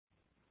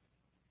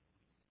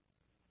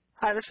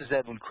Hi, this is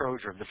Edwin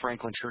Crozier of the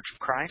Franklin Church of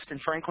Christ in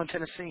Franklin,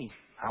 Tennessee.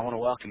 I want to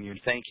welcome you and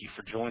thank you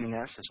for joining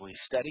us as we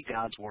study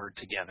God's Word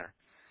together.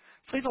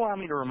 Please allow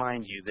me to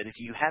remind you that if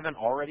you haven't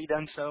already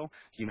done so,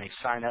 you may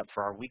sign up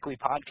for our weekly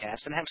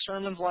podcast and have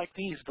sermons like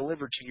these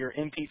delivered to your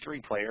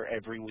MP3 player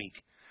every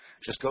week.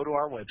 Just go to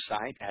our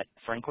website at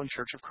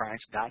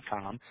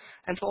franklinchurchofchrist.com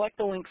and select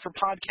the link for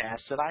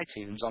podcasts at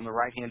iTunes on the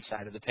right-hand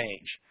side of the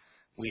page.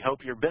 We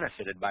hope you're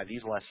benefited by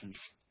these lessons.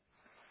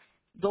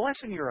 The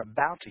lesson you're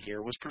about to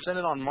hear was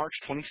presented on March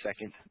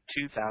 22nd,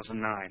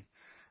 2009.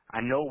 I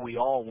know we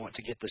all want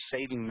to get the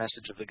saving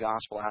message of the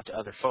gospel out to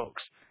other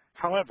folks.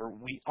 However,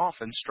 we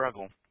often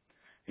struggle.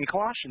 In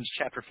Colossians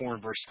chapter 4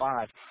 and verse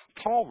 5,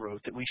 Paul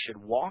wrote that we should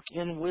walk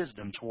in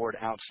wisdom toward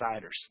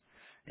outsiders.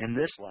 In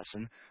this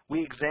lesson,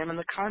 we examine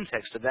the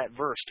context of that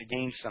verse to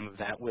gain some of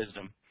that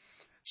wisdom.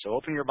 So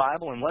open your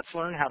Bible and let's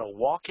learn how to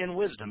walk in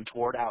wisdom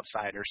toward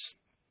outsiders.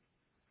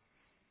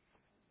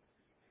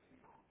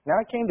 Now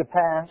it came to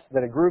pass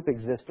that a group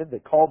existed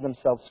that called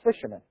themselves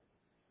fishermen.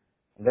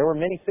 And there were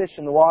many fish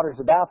in the waters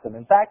about them.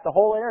 In fact, the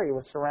whole area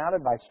was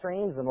surrounded by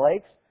streams and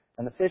lakes,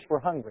 and the fish were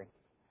hungry.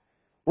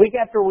 Week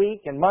after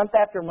week, and month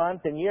after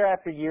month, and year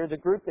after year, the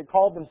group that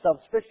called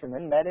themselves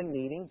fishermen met in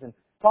meetings and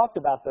talked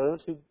about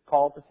those who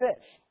called to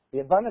fish, the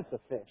abundance of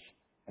fish,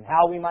 and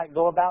how we might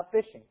go about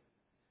fishing.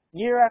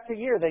 Year after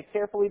year, they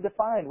carefully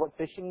defined what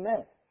fishing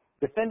meant,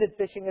 defended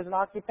fishing as an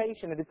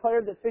occupation, and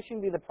declared that fishing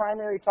be the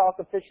primary talk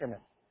of fishermen.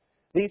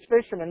 These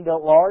fishermen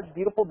built large,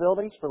 beautiful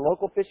buildings for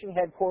local fishing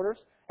headquarters,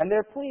 and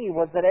their plea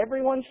was that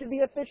everyone should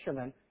be a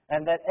fisherman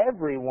and that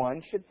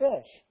everyone should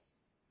fish.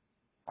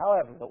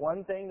 However, the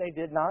one thing they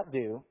did not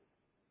do,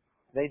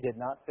 they did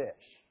not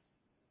fish.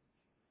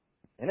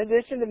 In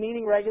addition to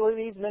meeting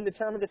regularly, these men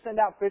determined to send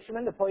out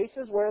fishermen to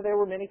places where there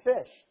were many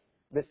fish.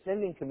 The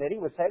sending committee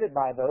was headed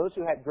by those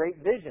who had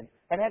great vision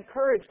and had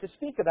courage to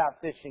speak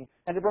about fishing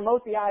and to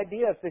promote the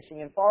idea of fishing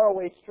in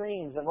faraway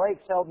streams and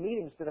lakes, held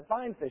meetings to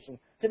define fishing,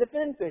 to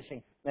defend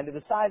fishing, and to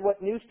decide what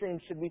new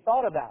streams should be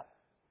thought about.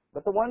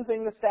 But the one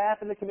thing the staff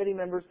and the committee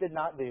members did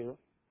not do,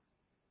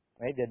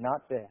 they did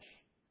not fish.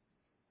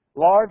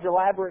 Large,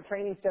 elaborate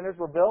training centers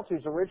were built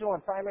whose original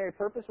and primary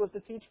purpose was to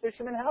teach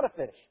fishermen how to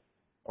fish.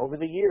 Over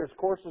the years,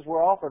 courses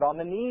were offered on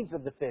the needs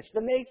of the fish, the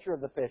nature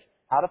of the fish,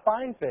 how to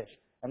find fish,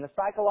 and the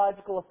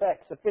psychological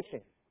effects of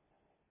fishing.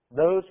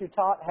 Those who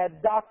taught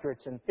had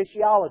doctorates in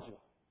physiology,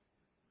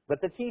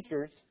 but the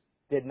teachers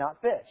did not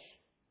fish.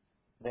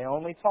 They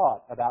only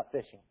taught about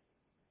fishing.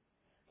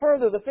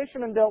 Further, the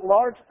fishermen built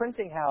large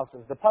printing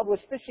houses to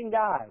publish fishing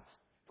guides.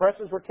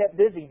 Presses were kept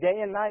busy day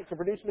and night to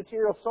produce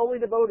material solely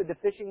devoted to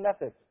fishing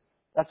methods.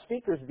 A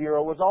speakers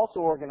bureau was also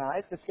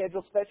organized to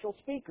schedule special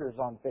speakers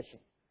on fishing.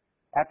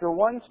 After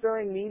one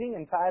stirring meeting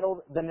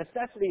entitled The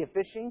Necessity of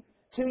Fishing,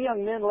 2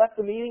 young men left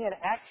the meeting and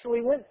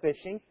actually went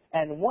fishing,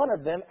 and one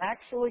of them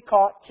actually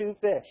caught 2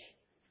 fish.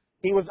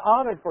 He was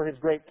honored for his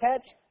great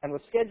catch and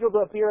was scheduled to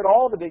appear at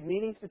all the big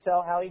meetings to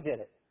tell how he did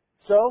it.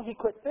 So he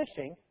quit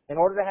fishing in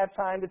order to have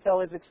time to tell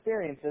his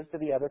experiences to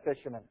the other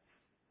fishermen.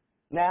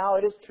 Now,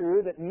 it is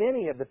true that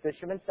many of the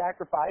fishermen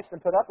sacrificed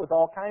and put up with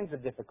all kinds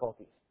of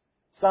difficulties.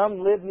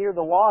 Some lived near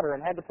the water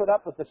and had to put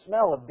up with the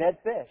smell of dead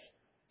fish.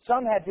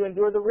 Some had to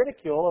endure the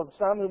ridicule of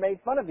some who made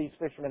fun of these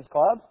fishermen's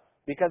clubs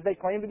because they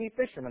claimed to be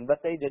fishermen,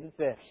 but they didn't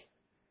fish.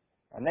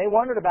 And they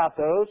wondered about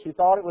those who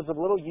thought it was of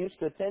little use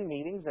to attend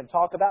meetings and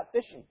talk about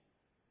fishing.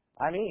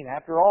 I mean,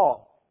 after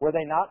all, were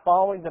they not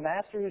following the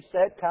Master who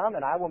said, "Come,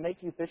 and I will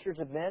make you fishers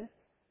of men"?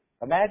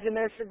 Imagine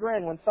their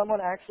chagrin when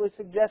someone actually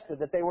suggested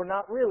that they were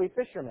not really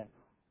fishermen.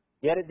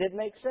 Yet it did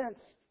make sense.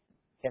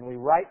 Can we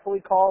rightfully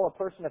call a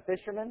person a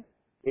fisherman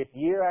if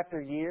year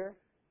after year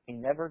he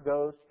never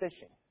goes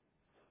fishing?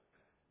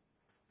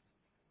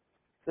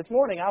 This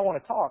morning I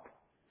want to talk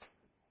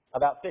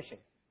about fishing.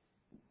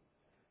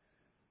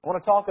 I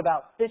want to talk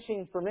about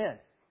fishing for men,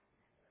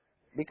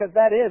 because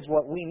that is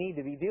what we need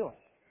to be doing.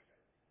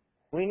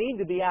 We need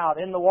to be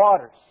out in the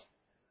waters,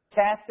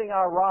 casting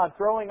our rod,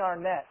 throwing our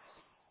nets,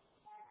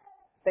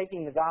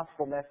 taking the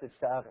gospel message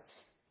to others.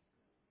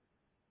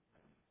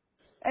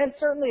 And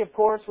certainly, of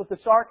course, with the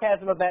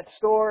sarcasm of that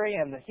story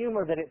and the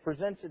humor that it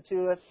presents it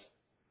to us,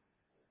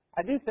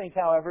 I do think,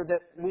 however,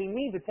 that we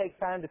need to take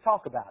time to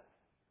talk about it.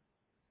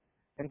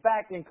 In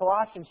fact, in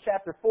Colossians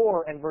chapter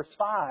 4 and verse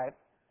 5,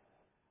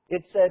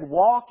 it said,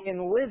 "Walk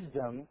in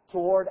wisdom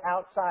toward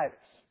outsiders."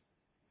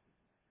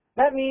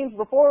 That means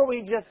before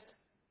we just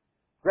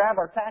grab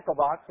our tackle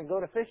box and go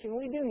to fishing,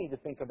 we do need to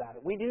think about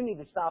it. We do need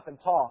to stop and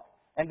talk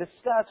and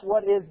discuss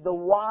what is the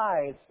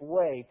wise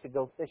way to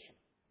go fishing.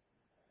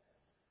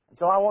 And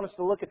so I want us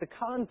to look at the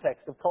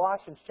context of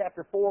Colossians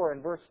chapter 4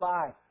 and verse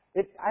 5.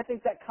 I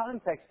think that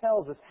context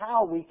tells us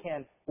how we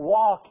can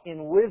walk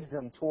in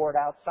wisdom toward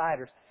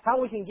outsiders,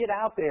 how we can get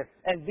out there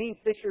and be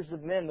fishers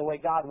of men the way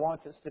God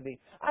wants us to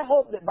be. I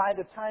hope that by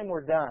the time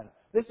we're done,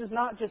 this is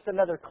not just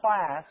another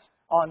class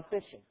on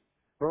fishing,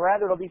 but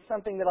rather it'll be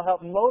something that'll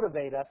help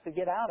motivate us to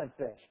get out and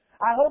fish.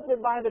 I hope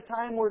that by the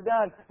time we're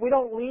done, we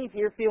don't leave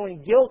here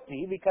feeling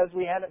guilty because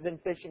we haven't been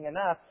fishing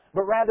enough,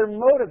 but rather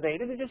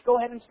motivated to just go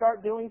ahead and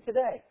start doing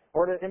today,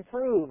 or to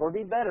improve or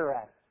be better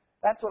at it.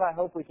 That's what I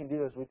hope we can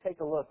do as we take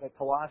a look at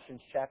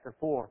Colossians chapter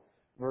 4,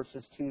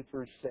 verses 2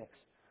 through 6.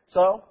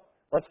 So,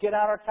 let's get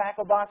out our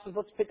tackle boxes,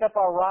 let's pick up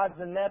our rods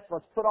and nets,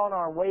 let's put on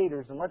our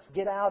waders, and let's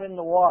get out in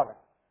the water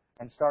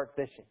and start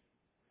fishing.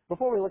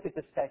 Before we look at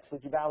this text,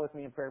 would you bow with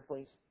me in prayer,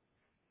 please?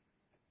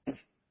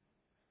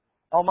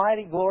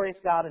 Almighty, glorious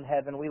God in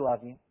heaven, we love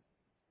you,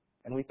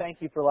 and we thank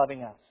you for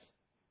loving us.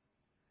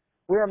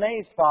 We're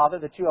amazed, Father,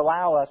 that you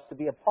allow us to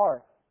be a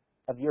part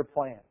of your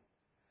plan.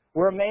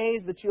 We're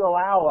amazed that you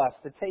allow us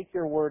to take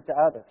your word to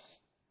others.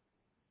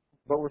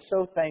 But we're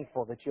so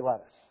thankful that you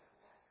let us.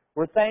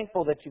 We're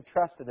thankful that you've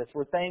trusted us.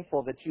 We're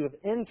thankful that you have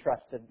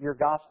entrusted your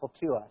gospel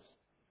to us.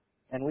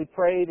 And we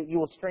pray that you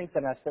will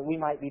strengthen us, that we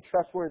might be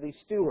trustworthy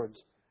stewards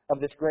of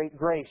this great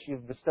grace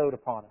you've bestowed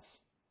upon us.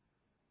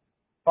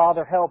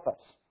 Father, help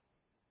us.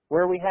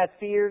 Where we had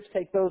fears,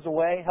 take those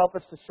away. Help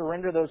us to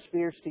surrender those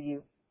fears to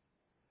you.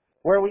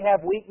 Where we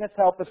have weakness,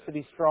 help us to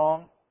be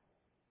strong.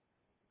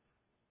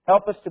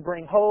 Help us to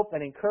bring hope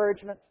and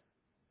encouragement.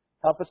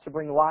 Help us to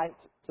bring light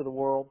to the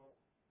world.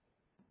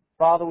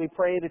 Father, we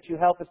pray that you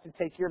help us to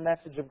take your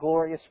message of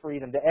glorious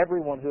freedom to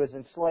everyone who is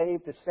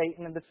enslaved to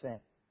Satan and to sin.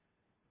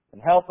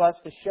 And help us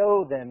to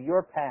show them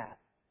your path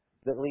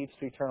that leads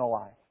to eternal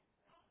life.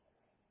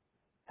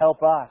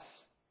 Help us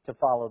to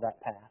follow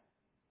that path.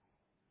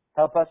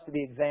 Help us to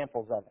be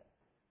examples of it.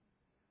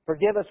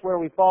 Forgive us where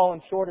we've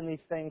fallen short in these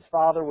things,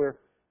 Father.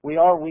 We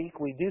are weak.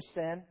 We do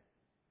sin.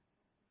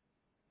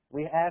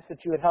 We ask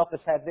that you would help us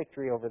have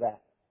victory over that.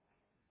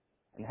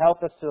 And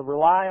help us to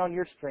rely on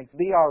your strength.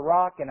 Be our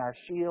rock and our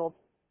shield.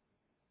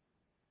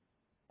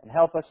 And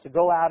help us to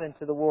go out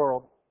into the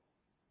world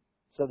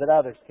so that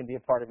others can be a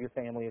part of your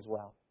family as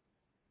well.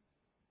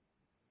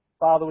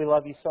 Father, we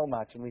love you so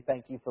much, and we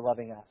thank you for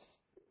loving us.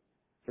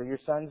 Through your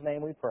Son's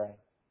name we pray.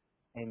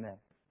 Amen.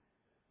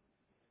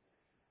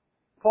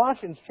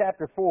 Colossians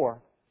chapter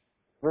 4,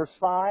 verse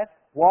 5,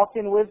 walk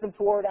in wisdom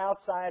toward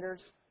outsiders,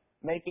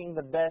 making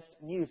the best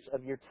use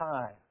of your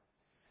time.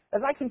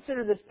 As I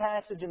consider this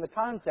passage in the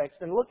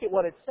context and look at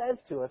what it says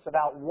to us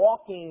about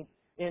walking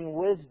in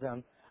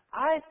wisdom,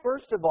 I,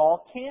 first of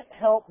all, can't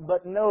help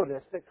but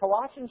notice that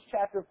Colossians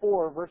chapter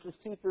 4, verses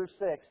 2 through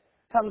 6,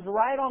 comes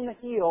right on the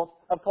heels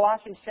of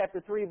Colossians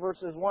chapter 3,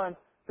 verses 1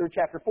 through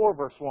chapter 4,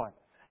 verse 1.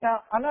 Now,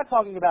 I'm not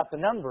talking about the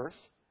numbers.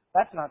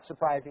 That's not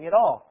surprising at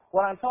all.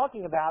 What I'm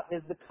talking about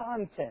is the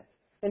content.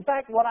 In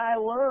fact, what I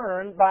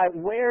learned by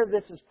where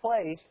this is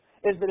placed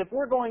is that if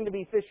we're going to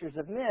be fishers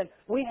of men,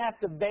 we have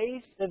to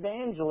base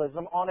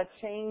evangelism on a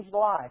changed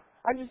life.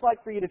 I'd just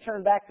like for you to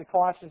turn back to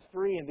Colossians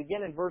 3 and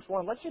begin in verse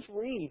 1. Let's just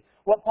read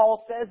what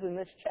Paul says in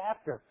this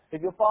chapter.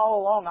 If you'll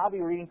follow along, I'll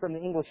be reading from the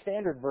English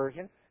Standard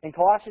Version. In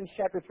Colossians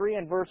chapter 3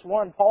 and verse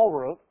 1, Paul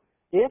wrote,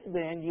 "If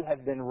then you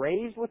have been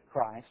raised with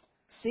Christ,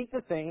 seek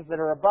the things that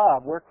are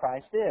above, where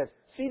Christ is,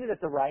 seated at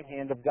the right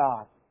hand of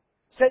God.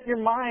 Set your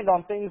mind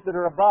on things that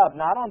are above,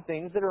 not on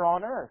things that are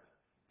on earth.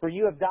 For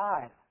you have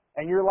died,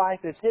 and your life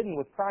is hidden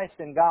with Christ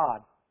in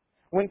God.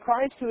 When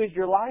Christ, who is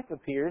your life,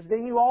 appears,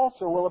 then you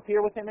also will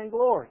appear with him in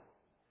glory.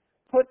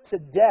 Put to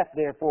death,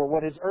 therefore,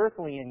 what is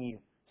earthly in you,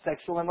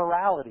 sexual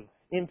immorality,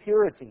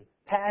 impurity,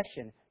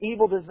 passion,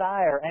 evil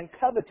desire, and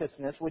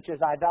covetousness, which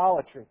is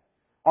idolatry.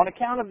 On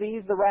account of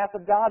these, the wrath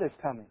of God is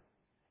coming.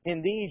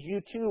 In these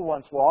you too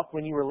once walked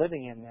when you were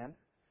living in them.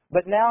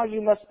 But now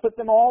you must put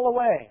them all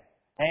away.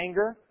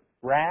 Anger,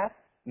 wrath,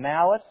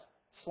 malice,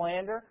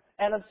 slander,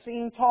 and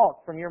obscene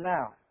talk from your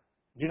mouth.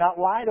 Do not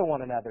lie to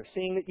one another,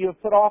 seeing that you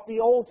have put off the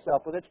old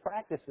self with its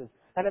practices,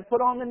 and have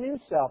put on the new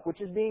self, which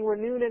is being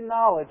renewed in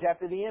knowledge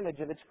after the image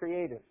of its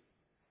Creator.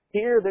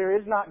 Here there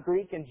is not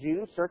Greek and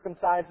Jew,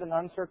 circumcised and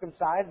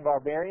uncircumcised,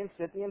 barbarian,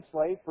 Scythian,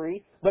 slave,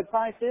 free, but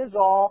Christ is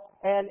all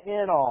and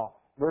in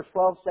all. Verse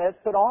 12 says,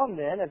 put on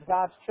then, as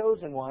God's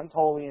chosen ones,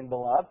 holy and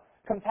beloved,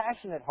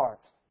 compassionate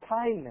hearts,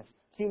 kindness,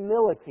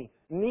 humility,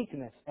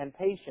 meekness, and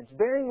patience,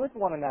 bearing with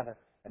one another.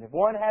 And if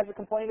one has a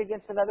complaint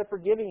against another,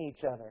 forgiving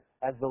each other.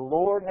 As the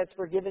Lord has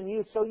forgiven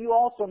you, so you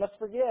also must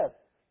forgive.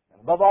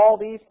 And above all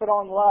these, put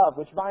on love,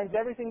 which binds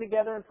everything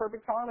together in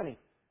perfect harmony.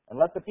 And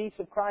let the peace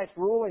of Christ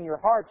rule in your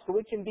hearts, to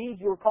which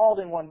indeed you are called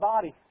in one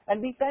body,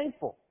 and be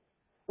thankful.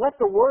 Let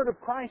the word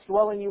of Christ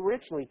dwell in you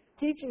richly,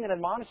 teaching and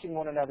admonishing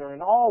one another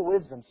in all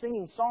wisdom,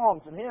 singing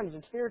psalms and hymns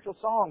and spiritual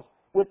songs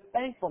with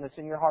thankfulness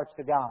in your hearts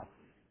to God.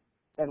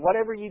 And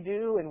whatever you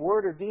do in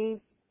word or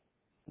deed,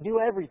 do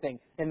everything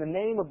in the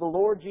name of the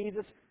Lord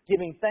Jesus,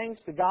 giving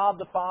thanks to God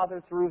the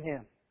Father through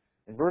Him.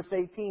 In verse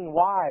 18,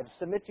 wives,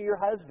 submit to your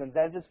husbands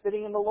as is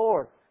fitting in the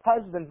Lord.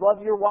 Husbands,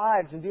 love your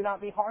wives and do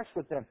not be harsh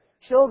with them.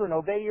 Children,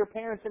 obey your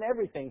parents in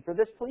everything, for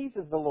this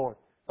pleases the Lord.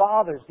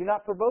 Fathers, do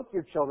not provoke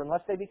your children,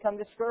 lest they become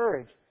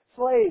discouraged.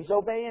 Slaves,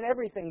 obey in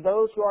everything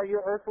those who are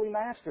your earthly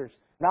masters,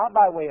 not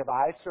by way of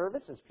eye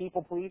service as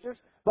people pleasers,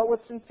 but with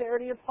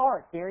sincerity of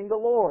heart, fearing the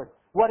Lord.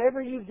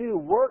 Whatever you do,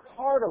 work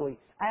heartily,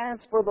 as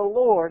for the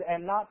Lord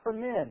and not for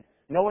men,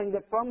 knowing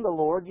that from the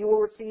Lord you will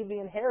receive the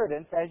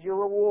inheritance as your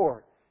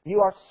reward.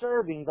 You are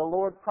serving the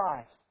Lord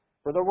Christ.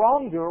 For the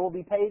wrongdoer will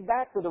be paid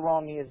back for the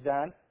wrong he has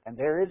done, and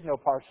there is no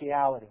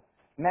partiality.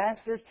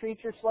 Masters,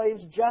 treat your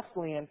slaves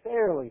justly and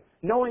fairly,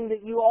 knowing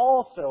that you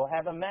also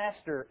have a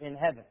master in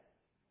heaven.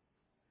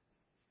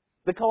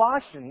 The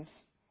Colossians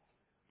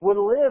would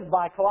live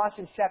by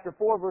Colossians chapter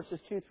 4, verses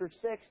 2 through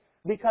 6,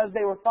 because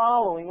they were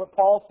following what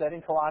Paul said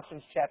in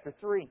Colossians chapter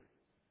 3.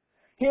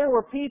 Here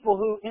were people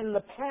who in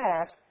the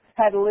past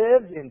had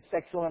lived in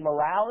sexual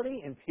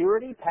immorality,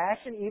 impurity,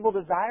 passion, evil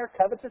desire,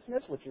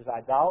 covetousness, which is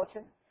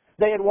idolatry.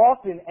 They had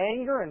walked in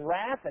anger and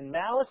wrath and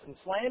malice and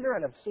slander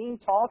and obscene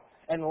talk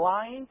and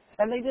lying.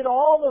 And they did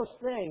all those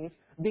things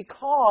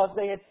because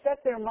they had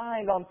set their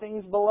mind on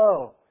things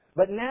below.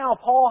 But now,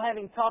 Paul,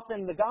 having taught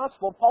them the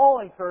gospel,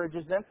 Paul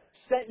encourages them,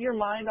 set your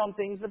mind on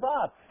things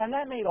above. And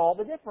that made all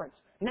the difference.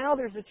 Now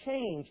there's a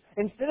change.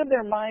 Instead of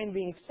their mind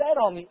being set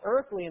on the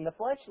earthly and the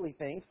fleshly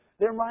things,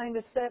 their mind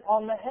is set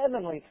on the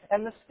heavenly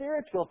and the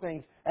spiritual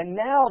things. And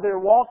now they're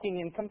walking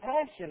in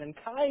compassion and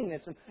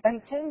kindness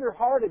and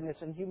tender-heartedness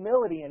and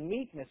humility and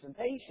meekness and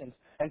patience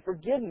and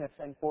forgiveness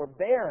and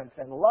forbearance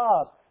and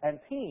love and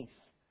peace.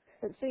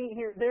 And see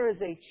here, there is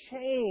a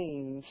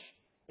change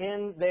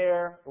in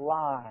their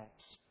lives.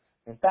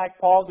 In fact,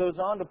 Paul goes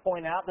on to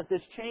point out that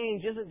this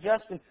change isn't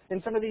just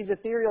in some of these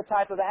ethereal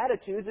type of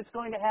attitudes. It's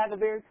going to have a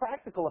very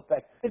practical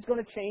effect. It's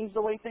going to change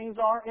the way things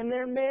are in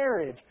their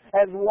marriage.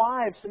 As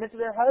wives submit to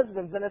their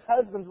husbands and as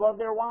husbands love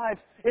their wives,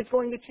 it's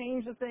going to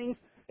change the things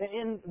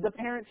in the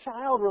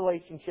parent-child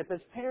relationship. As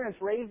parents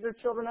raise their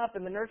children up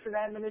in the nurture and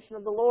admonition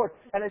of the Lord,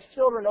 and as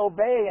children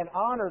obey and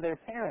honor their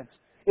parents.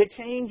 It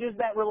changes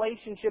that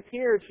relationship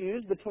here, it's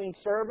used, between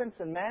servants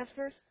and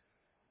masters.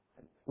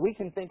 We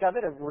can think of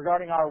it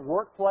regarding our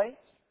workplace.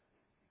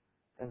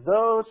 As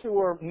those who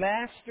were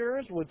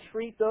masters would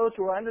treat those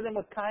who were under them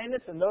with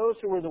kindness, and those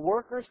who were the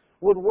workers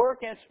would work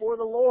as for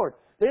the Lord.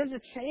 There's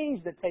a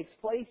change that takes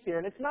place here,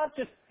 and it's not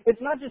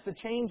just a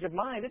change of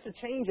mind, it's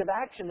a change of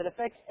action that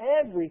affects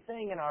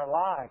everything in our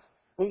lives.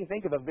 We can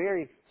think of a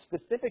very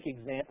specific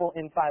example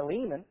in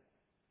Philemon.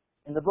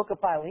 In the book of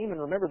Philemon,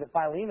 remember that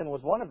Philemon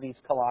was one of these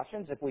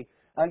Colossians, if we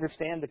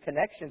understand the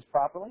connections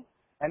properly.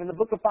 And in the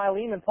book of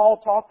Philemon, Paul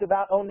talked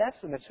about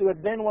Onesimus, who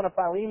had been one of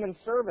Philemon's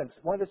servants,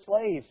 one of the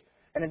slaves.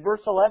 And in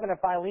verse 11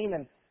 of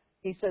Philemon,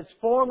 he says,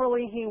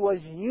 "Formerly he was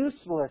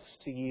useless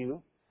to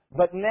you,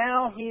 but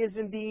now he is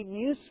indeed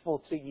useful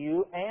to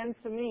you and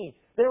to me."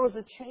 There was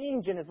a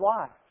change in his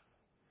life.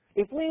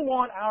 If we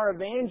want our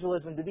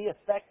evangelism to be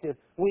effective,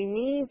 we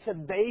need to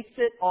base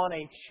it on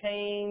a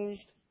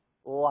changed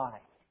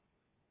life.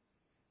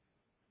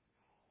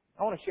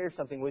 I want to share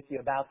something with you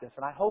about this,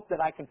 and I hope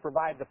that I can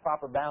provide the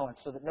proper balance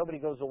so that nobody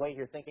goes away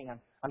here thinking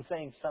I'm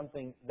saying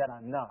something that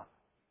I'm not.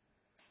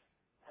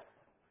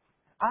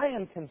 I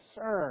am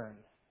concerned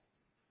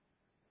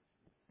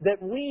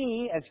that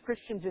we, as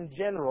Christians in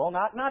general,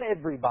 not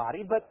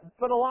everybody, but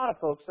a lot of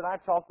folks that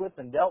I've talked with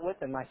and dealt with,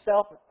 and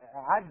myself,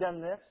 I've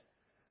done this,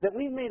 that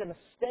we've made a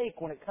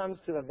mistake when it comes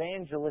to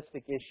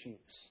evangelistic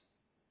issues.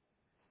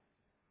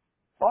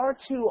 Far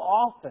too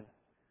often,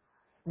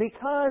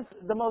 because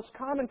the most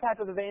common type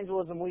of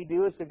evangelism we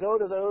do is to go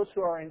to those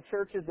who are in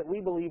churches that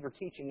we believe are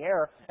teaching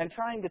error and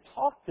trying to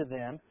talk to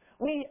them,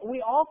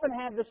 we often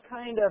have this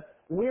kind of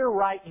we're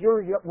right,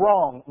 you're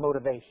wrong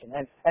motivation.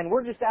 And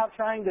we're just out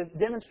trying to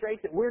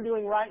demonstrate that we're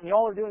doing right and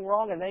y'all are doing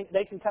wrong, and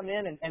they can come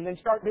in and then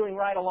start doing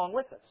right along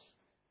with us.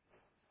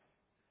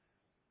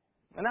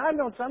 And I've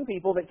known some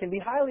people that can be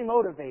highly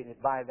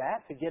motivated by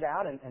that to get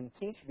out and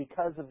teach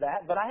because of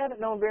that, but I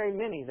haven't known very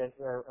many that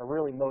are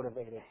really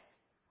motivated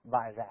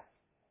by that.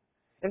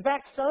 In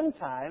fact,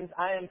 sometimes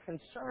I am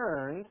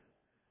concerned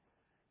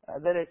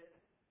that it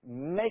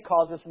may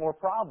cause us more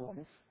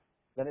problems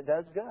than it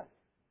does good.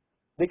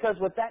 Because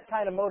with that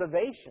kind of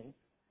motivation,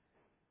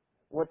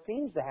 what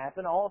seems to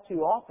happen all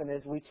too often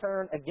is we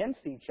turn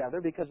against each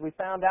other because we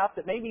found out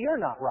that maybe you're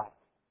not right.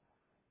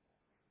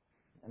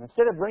 And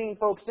instead of bringing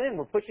folks in,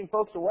 we're pushing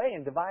folks away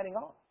and dividing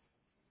off.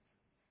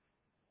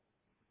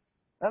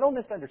 Now, don't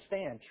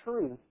misunderstand.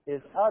 Truth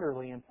is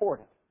utterly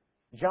important.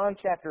 John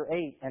chapter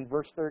 8 and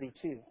verse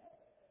 32.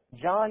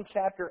 John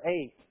chapter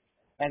 8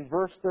 and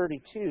verse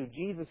 32,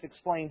 Jesus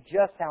explained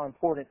just how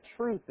important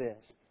truth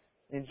is.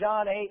 In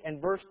John 8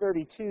 and verse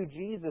 32,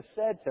 Jesus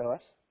said to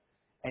us,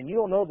 "And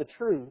you'll know the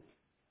truth,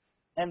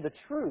 and the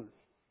truth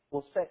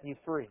will set you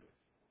free."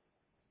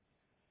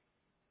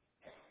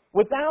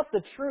 Without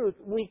the truth,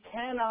 we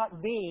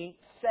cannot be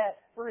set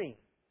free.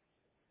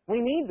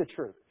 We need the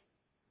truth.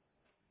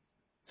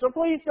 So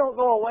please don't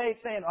go away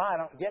saying, "Oh, I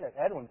don't get it.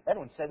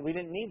 Edwin said we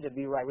didn't need to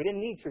be right. We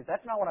didn't need truth."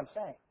 That's not what I'm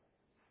saying.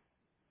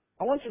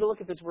 I want you to look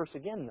at this verse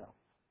again, though.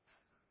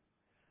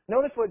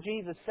 Notice what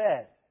Jesus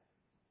said.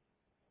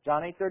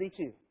 John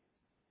 8:32.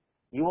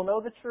 "You will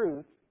know the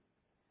truth,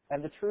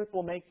 and the truth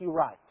will make you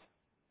right."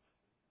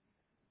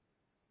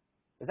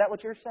 Is that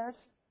what yours says?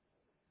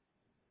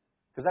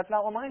 Because that's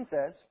not what mine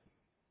says.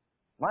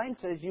 Mine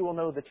says you will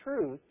know the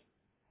truth,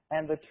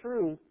 and the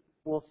truth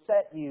will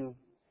set you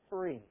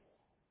free.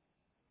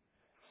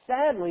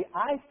 sadly,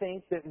 I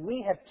think that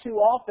we have too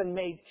often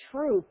made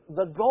truth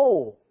the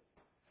goal.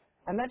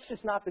 And that's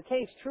just not the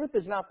case. Truth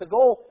is not the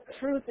goal.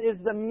 Truth is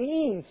the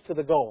means to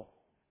the goal.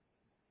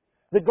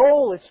 The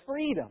goal is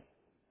freedom.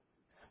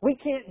 We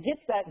can't get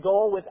that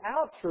goal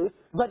without truth,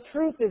 but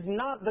truth is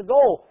not the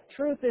goal.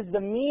 Truth is the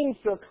means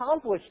to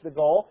accomplish the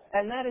goal,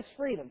 and that is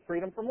freedom.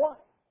 Freedom from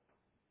what?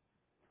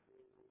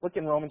 Look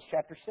in Romans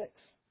chapter 6.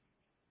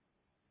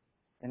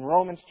 In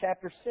Romans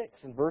chapter 6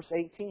 and verse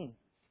 18.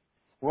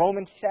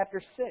 Romans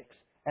chapter 6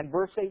 and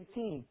verse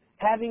 18.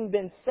 Having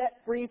been set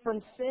free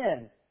from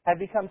sin, have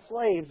become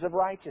slaves of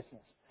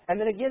righteousness. And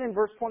then again in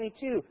verse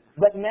 22,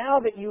 but now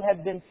that you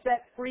have been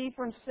set free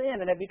from sin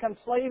and have become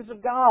slaves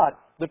of God,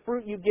 the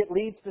fruit you get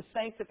leads to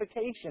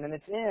sanctification and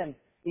its end,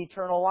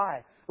 eternal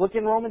life. Look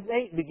in Romans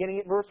 8, beginning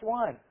at verse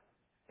 1.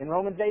 In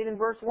Romans 8 and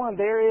verse 1,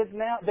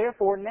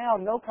 therefore now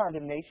no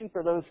condemnation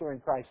for those who are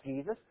in Christ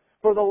Jesus.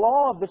 For the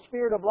law of the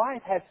Spirit of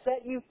life has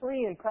set you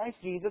free in Christ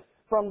Jesus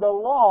from the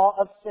law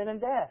of sin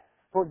and death.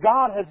 For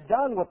God has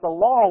done what the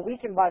law,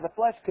 weakened by the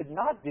flesh, could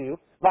not do,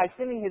 by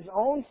sending His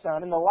own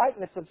Son in the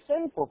likeness of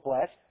sinful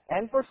flesh,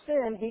 and for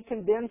sin He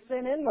condemned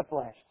sin in the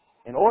flesh,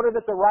 in order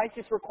that the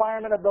righteous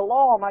requirement of the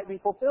law might be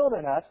fulfilled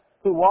in us,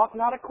 who walk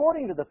not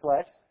according to the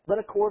flesh, but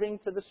according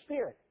to the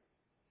Spirit.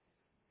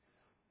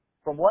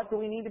 From what do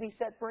we need to be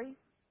set free?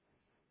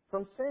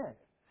 From sin.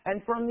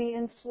 And from the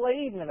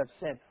enslavement of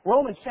sin.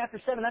 Romans chapter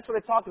 7, that's what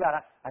it talks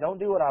about. I don't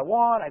do what I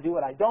want, I do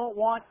what I don't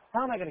want.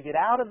 How am I going to get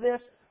out of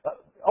this?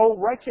 Oh,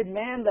 wretched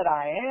man that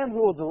I am,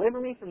 who will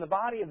deliver me from the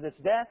body of this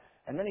death?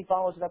 And then he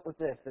follows it up with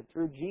this, that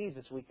through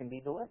Jesus we can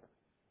be delivered.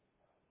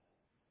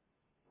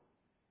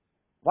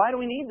 Why do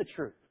we need the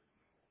truth?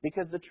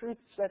 Because the truth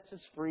sets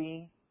us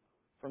free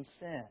from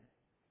sin.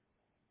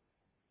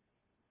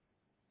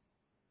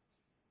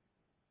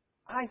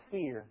 I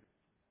fear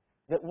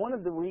that one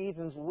of the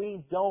reasons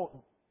we don't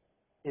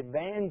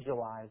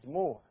evangelize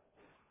more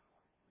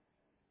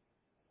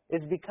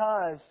is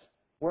because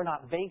we're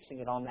not basing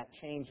it on that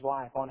changed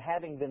life, on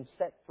having been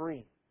set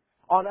free,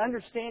 on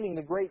understanding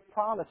the great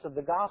promise of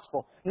the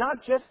gospel,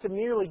 not just to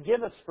merely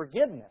give us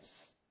forgiveness,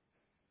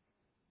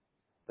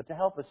 but to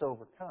help us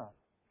overcome.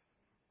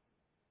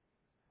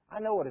 I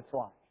know what it's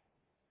like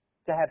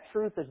to have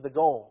truth as the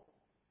goal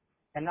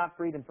and not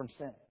freedom from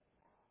sin.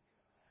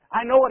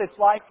 I know what it's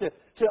like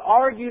to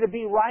argue to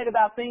be right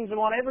about things and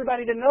want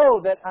everybody to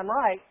know that I'm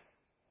right,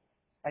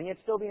 and yet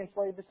still be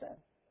enslaved to sin.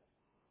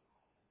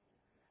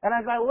 And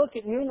as I look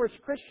at numerous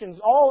Christians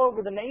all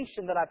over the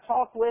nation that I've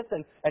talked with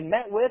and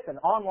met with and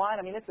online,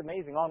 I mean, it's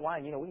amazing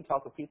online. You know, we can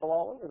talk with people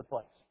all over the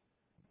place.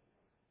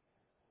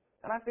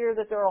 And I fear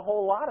that there are a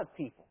whole lot of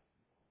people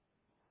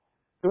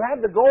who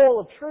have the goal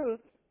of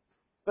truth,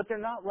 but they're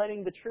not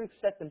letting the truth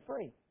set them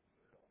free.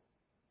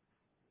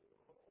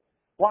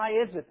 Why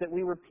is it that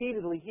we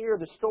repeatedly hear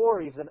the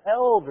stories of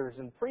elders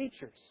and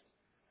preachers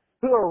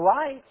who are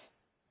right?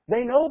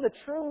 They know the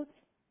truth.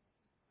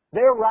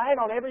 They're right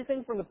on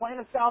everything from the plan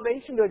of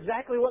salvation to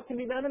exactly what can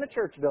be done in a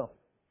church building.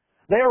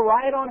 They're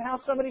right on how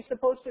somebody's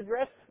supposed to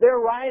dress. They're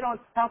right on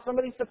how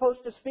somebody's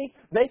supposed to speak.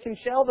 They can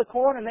shell the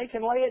corn and they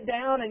can lay it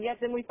down, and yet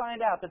then we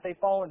find out that they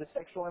fall into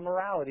sexual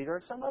immorality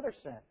or some other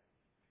sin.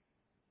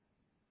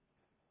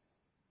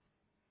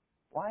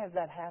 Why is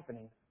that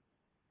happening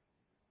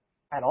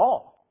at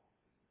all,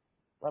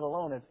 let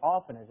alone as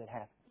often as it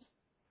happens?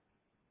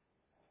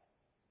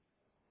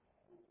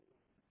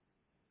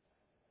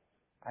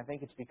 I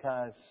think it's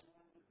because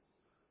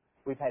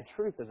we've had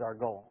truth as our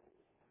goal,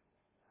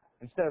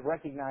 instead of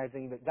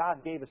recognizing that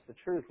God gave us the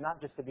truth not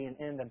just to be an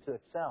end unto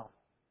itself,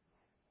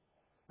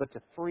 but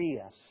to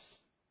free us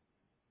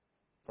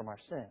from our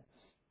sins.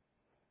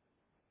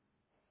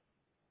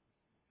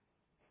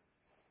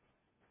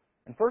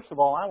 And first of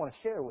all, I want to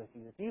share with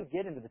you, if you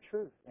get into the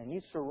truth and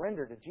you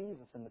surrender to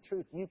Jesus and the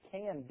truth, you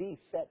can be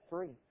set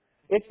free.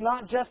 It's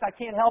not just, I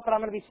can't help it, I'm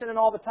going to be sinning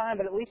all the time,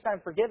 but at least I'm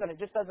forgiven. It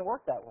just doesn't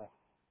work that way.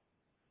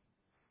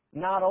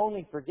 Not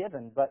only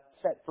forgiven, but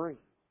set free.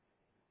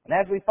 And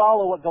as we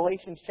follow what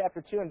Galatians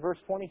chapter 2 and verse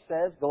 20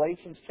 says,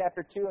 Galatians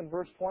chapter 2 and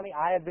verse 20,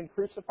 I have been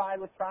crucified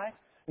with Christ.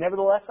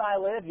 Nevertheless I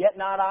live, yet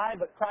not I,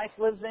 but Christ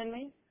lives in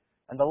me.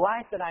 And the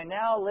life that I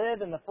now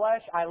live in the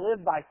flesh, I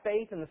live by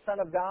faith in the Son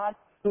of God,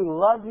 who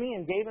loved me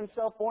and gave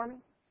Himself for me.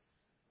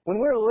 When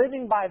we're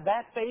living by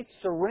that faith,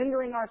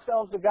 surrendering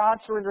ourselves to God,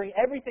 surrendering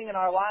everything in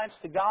our lives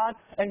to God,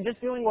 and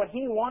just doing what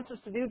He wants us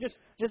to do,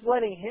 just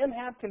letting Him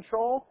have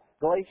control,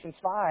 Galatians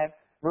 5,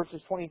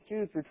 verses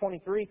 22 through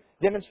 23,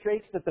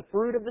 demonstrates that the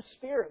fruit of the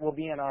Spirit will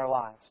be in our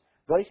lives.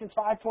 Galatians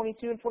 5,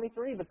 22 and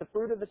 23, but the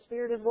fruit of the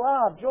Spirit is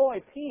love,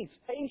 joy, peace,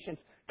 patience,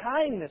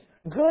 kindness,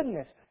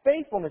 goodness,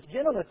 faithfulness,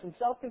 gentleness, and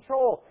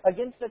self-control.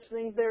 Against such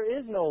things there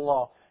is no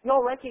law.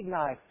 You'll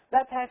recognize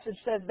that passage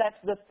says that's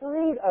the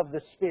fruit of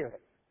the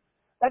Spirit.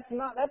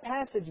 That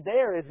passage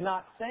there is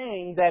not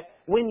saying that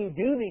when you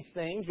do these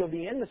things, you'll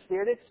be in the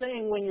Spirit. It's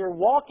saying when you're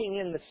walking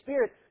in the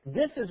Spirit,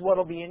 this is what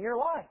will be in your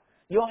life.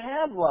 You'll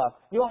have love.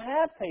 You'll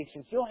have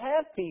patience. You'll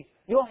have peace.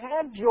 You'll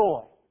have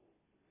joy.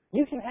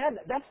 You can have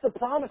that. That's the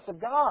promise of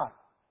God.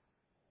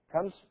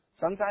 Comes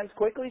Sometimes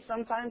quickly,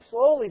 sometimes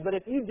slowly. But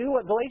if you do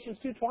what Galatians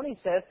 2:20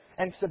 says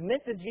and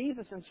submit to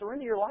Jesus and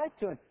surrender your life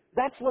to Him,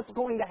 that's what's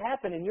going to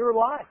happen in your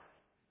life.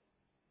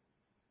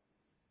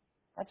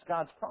 That's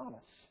God's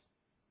promise.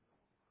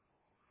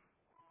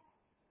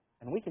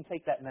 And we can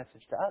take that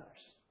message to others.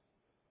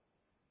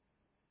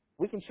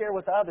 We can share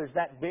with others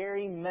that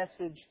very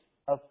message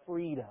of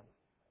freedom.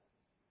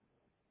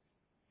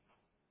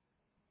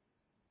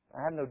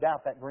 I have no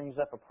doubt that brings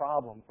up a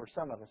problem for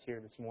some of us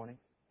here this morning.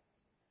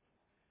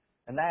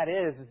 And that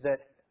is that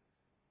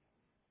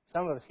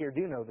some of us here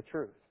do know the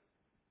truth.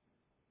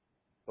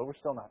 But we're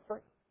still not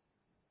free.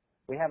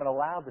 We haven't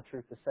allowed the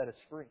truth to set us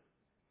free.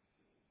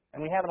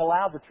 And we haven't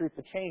allowed the truth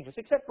to change us,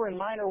 except for in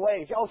minor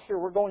ways. Oh, sure,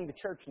 we're going to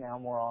church now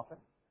more often.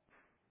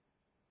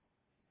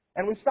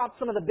 And we've stopped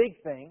some of the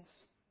big things.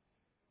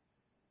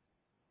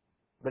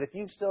 But if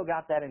you've still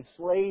got that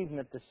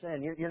enslavement to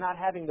sin, you're not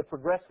having the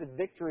progressive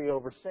victory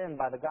over sin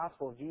by the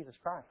gospel of Jesus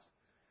Christ.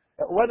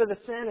 Whether the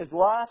sin is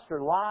lust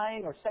or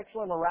lying or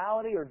sexual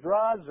immorality or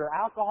drugs or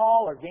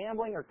alcohol or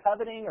gambling or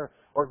coveting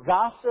or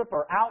gossip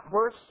or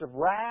outbursts of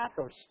wrath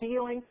or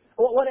stealing,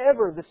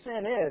 whatever the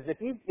sin is,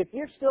 if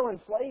you're still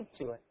enslaved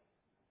to it,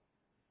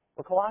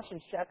 well,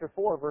 Colossians chapter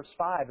 4, verse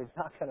 5 is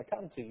not going to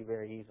come to you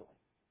very easily.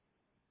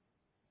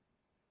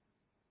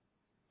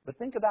 But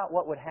think about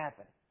what would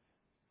happen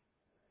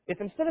if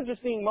instead of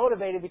just being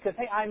motivated because,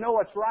 hey, I know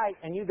what's right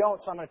and you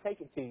don't, so I'm going to take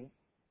it to you,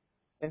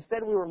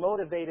 instead we were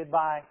motivated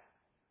by,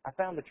 I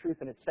found the truth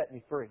and it set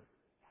me free.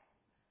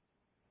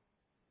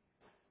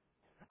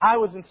 I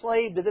was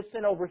enslaved to this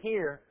sin over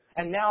here,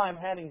 and now I'm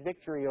having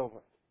victory over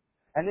it.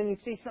 And then you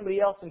see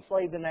somebody else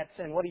enslaved in that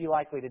sin, what are you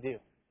likely to do?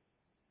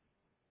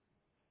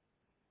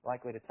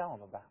 Likely to tell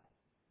them about it.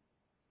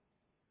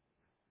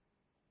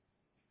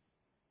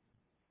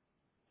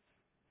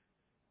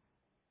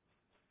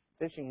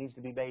 Fishing needs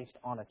to be based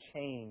on a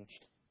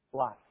changed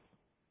life.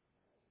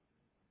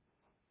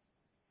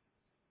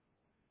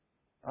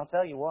 I'll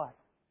tell you what.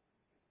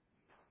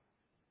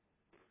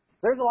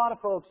 There's a lot of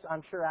folks,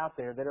 I'm sure, out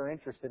there that are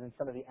interested in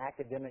some of the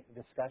academic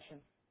discussion.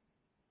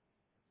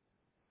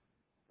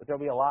 But there'll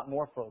be a lot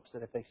more folks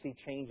that if they see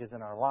changes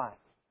in our life,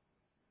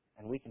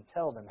 and we can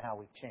tell them how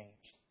we've changed,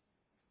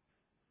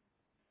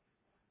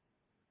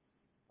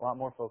 a lot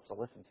more folks will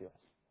listen to us.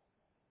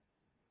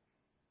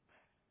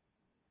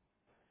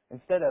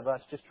 Instead of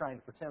us just trying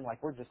to pretend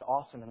like we're just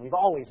awesome and we've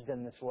always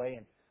been this way,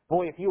 and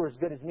boy, if you were as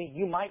good as me,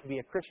 you might be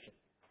a Christian.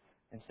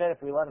 Instead,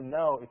 if we let them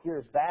know, if you're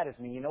as bad as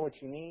me, you know what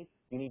you need?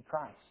 You need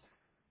Christ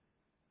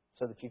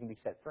so that you can be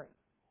set free.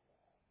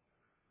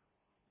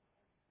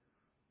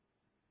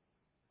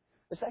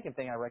 The second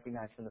thing I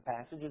recognize from the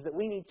passage is that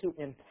we need to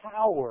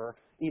empower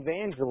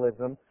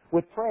evangelism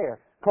with prayer.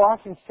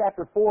 Colossians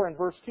chapter 4 and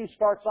verse 2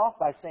 starts off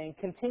by saying,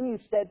 continue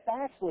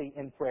steadfastly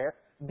in prayer,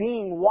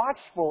 being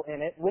watchful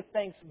in it with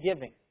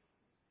thanksgiving.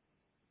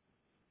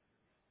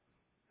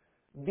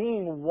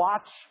 Being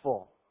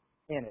watchful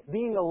in it.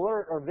 Being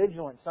alert or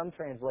vigilant, some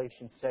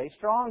translations say.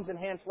 Strong's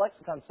Enhanced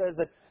Lexicon says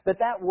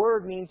that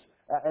word means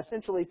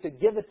essentially to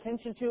give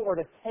attention to or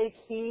to take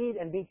heed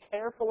and be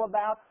careful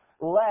about,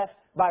 lest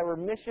by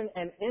remission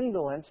and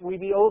indolence we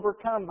be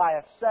overcome by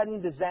a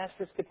sudden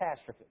disastrous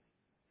catastrophe.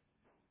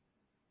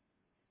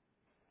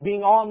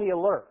 Being on the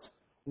alert.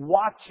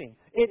 Watching.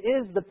 It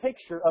is the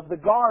picture of the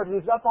guard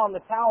who's up on the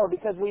tower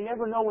because we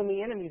never know when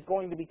the enemy is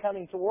going to be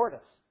coming toward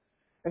us.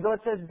 And so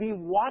it says, be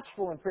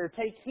watchful in prayer.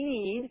 Take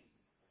heed,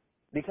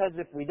 because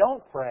if we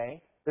don't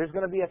pray, there's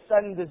going to be a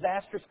sudden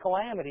disastrous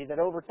calamity that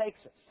overtakes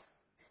us.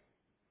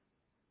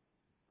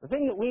 The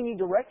thing that we need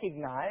to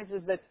recognize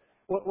is that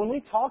when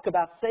we talk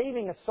about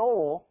saving a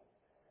soul,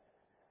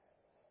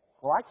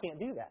 well, I can't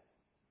do that.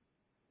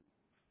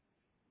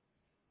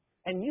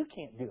 And you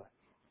can't do it.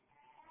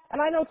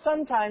 And I know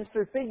sometimes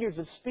through figures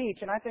of speech,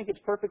 and I think it's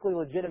perfectly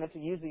legitimate to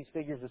use these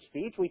figures of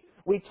speech,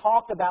 we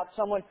talk about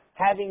someone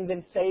having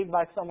been saved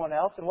by someone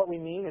else, and what we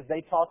mean is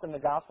they taught them the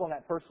gospel and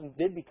that person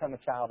did become a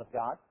child of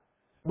God.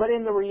 But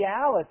in the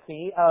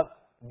reality of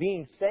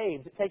being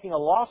saved, taking a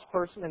lost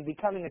person and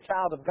becoming a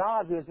child of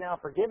God who is now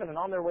forgiven and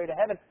on their way to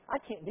heaven, I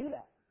can't do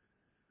that.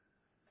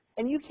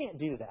 And you can't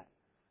do that.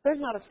 There's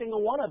not a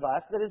single one of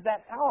us that is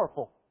that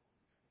powerful.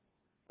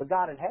 But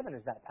God in heaven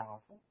is that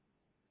powerful.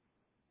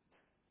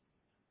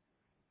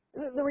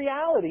 The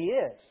reality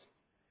is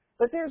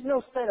that there's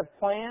no set of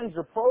plans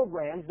or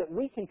programs that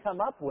we can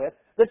come up with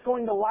that's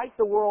going to light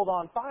the world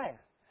on fire.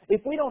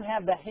 If we don't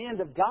have the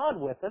hand of God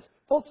with us,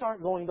 folks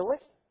aren't going to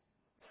listen.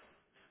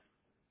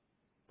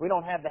 We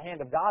don't have the hand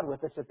of God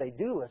with us. If they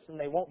do listen,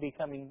 they won't be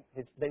becoming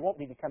His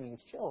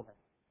children.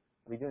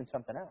 They'll be doing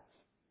something else.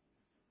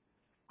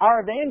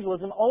 Our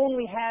evangelism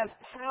only has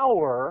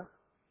power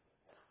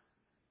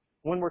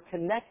when we're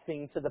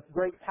connecting to the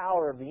great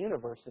power of the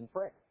universe in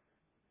prayer.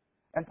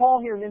 And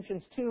Paul here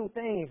mentions two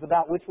things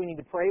about which we need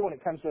to pray when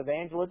it comes to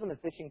evangelism and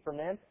fishing for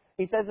men.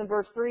 He says in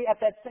verse 3,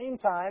 at that same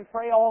time,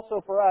 pray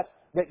also for us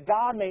that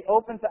God may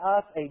open to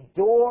us a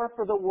door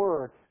for the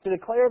word to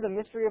declare the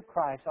mystery of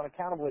Christ, on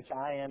account of which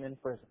I am in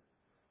prison.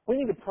 We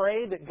need to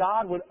pray that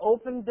God would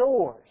open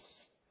doors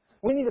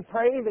We need to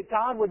pray that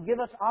God would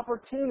give us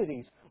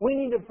opportunities. We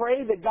need to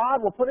pray that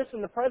God will put us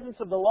in the presence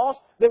of the lost,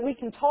 that we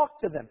can talk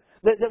to them,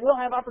 that we'll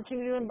have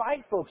opportunity to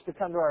invite folks to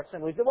come to our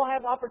assemblies, that we'll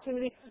have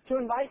opportunity to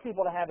invite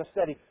people to have a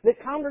study,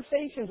 that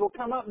conversations will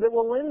come up that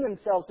will lend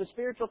themselves to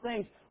spiritual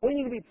things. We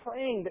need to be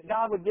praying that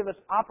God would give us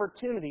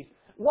opportunities.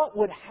 What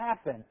would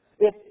happen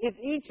if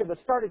each of us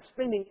started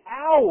spending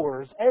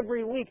hours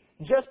every week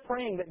just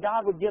praying that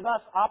God would give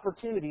us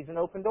opportunities and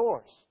open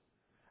doors?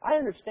 I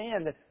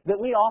understand that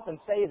we often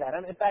say that.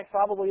 In fact,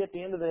 probably at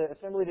the end of the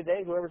assembly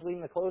today, whoever's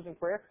leading the closing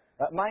prayer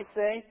might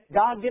say,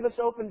 God, give us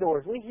open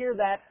doors. We hear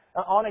that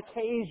on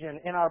occasion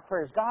in our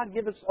prayers. God,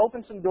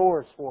 open some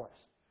doors for us.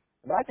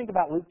 But I think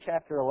about Luke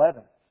chapter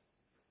 11.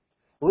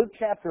 Luke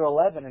chapter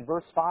 11 and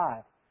verse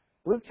 5.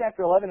 Luke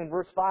chapter 11 and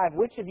verse 5,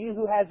 which of you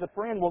who has a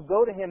friend will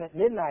go to him at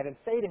midnight and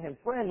say to him,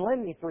 Friend,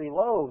 lend me 3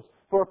 loaves,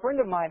 for a friend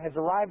of mine has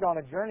arrived on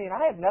a journey and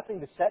I have nothing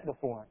to set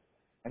before him.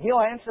 And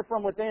he'll answer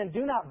from within,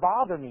 Do not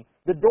bother me.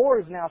 The door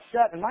is now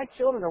shut, and my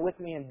children are with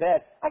me in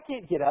bed. I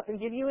can't get up and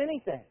give you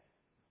anything.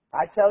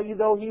 I tell you,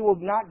 though, he will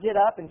not get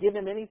up and give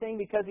him anything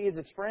because he is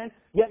his friend,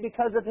 yet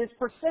because of his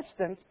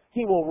persistence,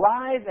 he will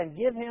rise and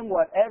give him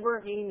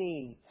whatever he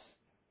needs.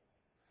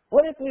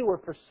 What if we were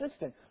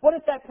persistent? What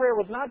if that prayer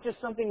was not just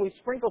something we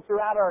sprinkled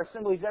throughout our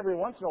assemblies every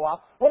once in a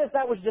while? What if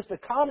that was just a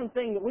common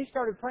thing that we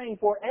started praying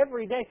for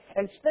every day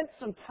and spent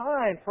some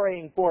time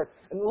praying for it,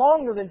 and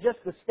longer than just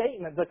the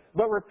statement, but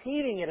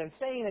repeating it and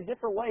saying it in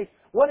different ways?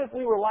 What if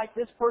we were like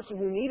this person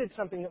who needed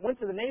something that went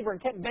to the neighbor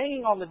and kept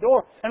banging on the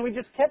door, and we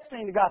just kept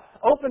saying to God,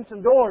 Open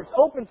some doors,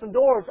 open some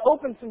doors,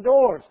 open some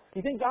doors.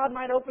 You think God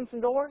might open some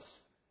doors?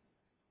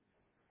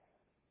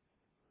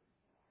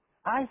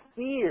 I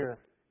fear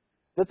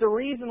that the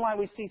reason why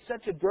we see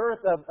such a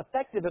dearth of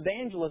effective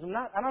evangelism,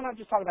 I'm not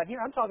just talking about here,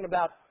 I'm talking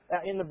about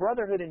in the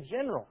brotherhood in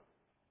general,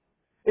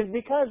 is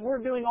because we're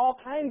doing all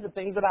kinds of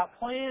things about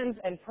plans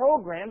and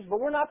programs, but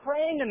we're not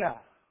praying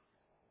enough.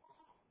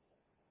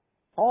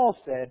 Paul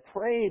said,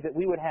 pray that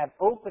we would have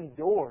open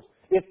doors.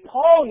 If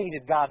Paul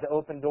needed God to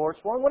open doors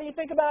for him, what do you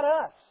think about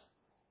us?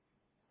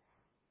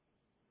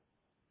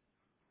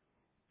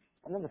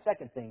 And then the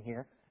second thing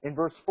here, in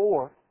verse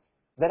 4,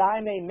 that I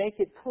may make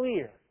it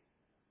clear.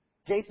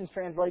 Jason's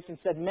translation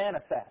said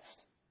manifest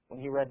when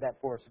he read that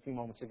for us a few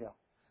moments ago.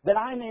 That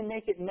I may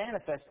make it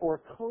manifest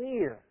or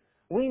clear.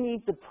 We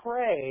need to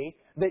pray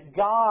that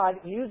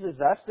God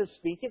uses us to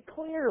speak it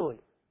clearly.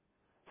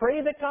 Pray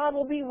that God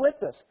will be with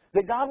us,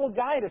 that God will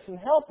guide us and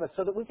help us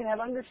so that we can have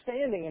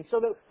understanding and so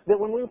that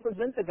when we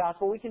present the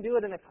gospel, we can do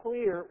it in a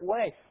clear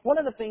way. One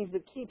of the things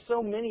that keeps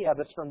so many of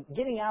us from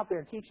getting out there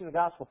and teaching the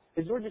gospel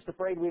is we're just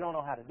afraid we don't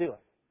know how to do it.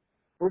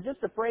 We're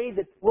just afraid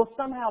that we'll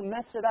somehow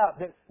mess it up,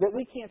 that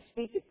we can't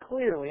speak it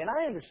clearly. And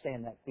I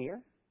understand that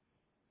fear.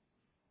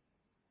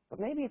 But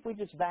maybe if we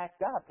just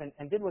backed up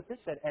and did what this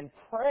said and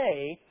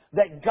pray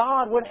that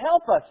God would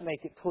help us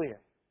make it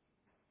clear.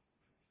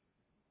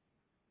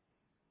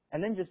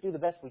 And then just do the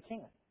best we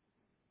can.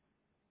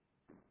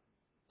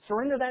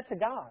 Surrender that to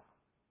God.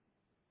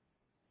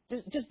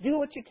 Just do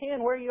what you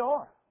can where you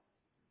are.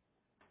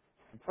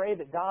 And pray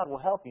that God will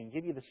help you and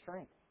give you the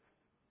strength.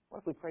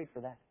 What if we prayed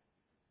for that?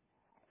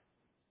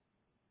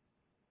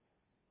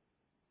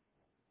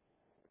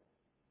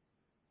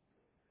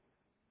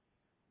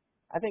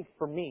 I think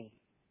for me,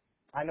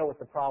 I know what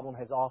the problem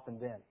has often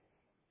been.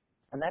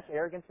 And that's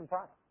arrogance and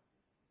pride.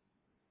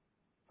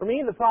 For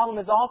me, the problem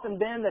has often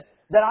been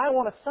that I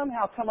want to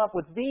somehow come up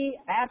with the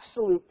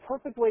absolute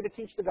perfect way to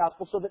teach the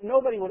gospel so that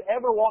nobody would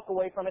ever walk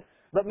away from it.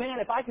 But man,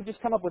 if I could just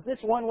come up with this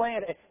one way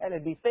and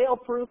it'd be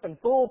fail-proof and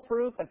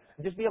fool-proof and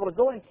just be able to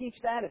go and teach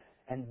that,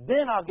 and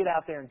then I'll get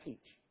out there and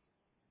teach.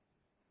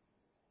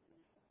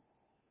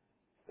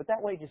 But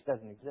that way just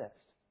doesn't exist.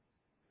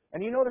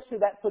 And you notice who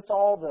that puts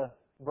all the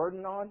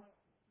burden on?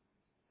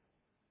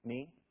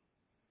 Me.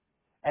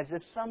 As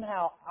if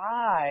somehow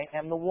I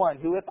am the one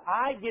who, if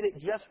I get it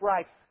just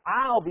right,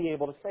 I'll be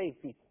able to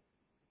save people.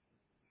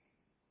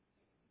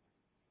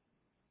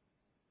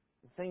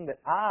 The thing that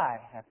I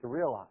have to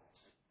realize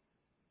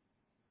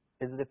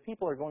is that if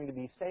people are going to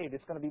be saved,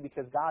 it's going to be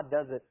because God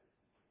does it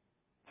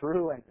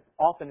through and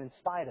often in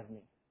spite of me.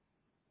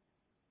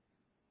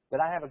 That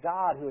I have a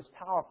God who is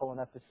powerful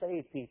enough to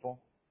save people,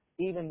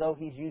 even though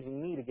He's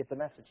using me to get the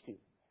message to you.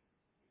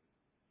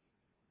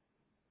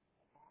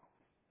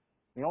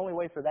 The only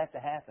way for that to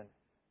happen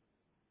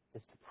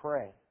is to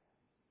pray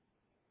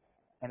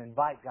and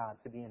invite God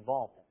to be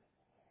involved in it.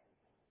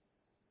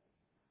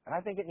 And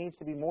I think it needs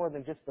to be more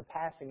than just the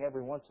passing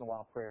every once in a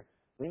while prayer.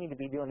 We need to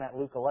be doing that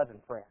Luke 11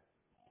 prayer.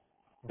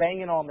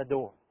 Banging on the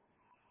door.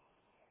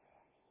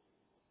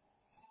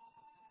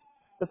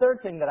 The third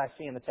thing that I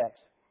see in the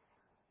text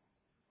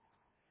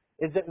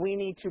is that we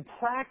need to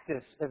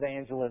practice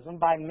evangelism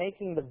by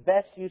making the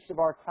best use of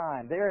our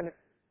time. There in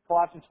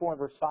Colossians 4 and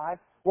verse 5,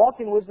 walk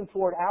in wisdom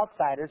toward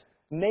outsiders,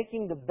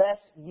 making the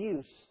best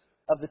use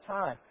of the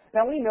time.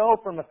 Now we know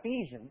from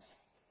Ephesians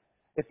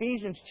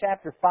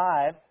chapter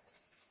 5,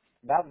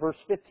 about verse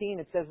 15,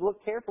 it says,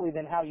 Look carefully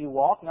then how you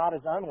walk, not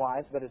as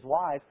unwise, but as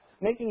wise,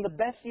 making the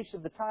best use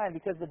of the time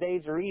because the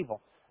days are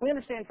evil. We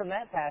understand from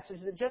that passage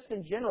that just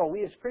in general,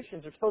 we as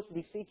Christians are supposed to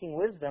be seeking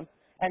wisdom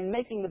and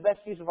making the best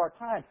use of our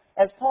time.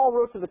 As Paul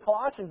wrote to the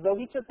Colossians, though,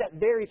 he took that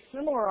very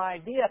similar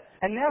idea,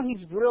 and now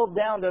he's drilled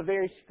down to a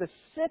very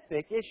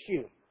specific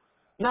issue.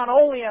 Not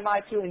only am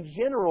I to, in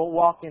general,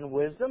 walk in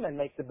wisdom and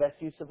make the best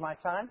use of my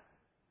time,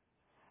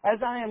 as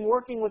I am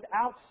working with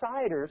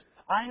outsiders,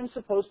 I am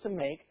supposed to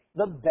make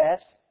the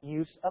best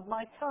use of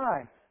my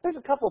time. There's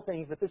a couple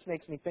things that this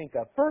makes me think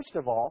of. First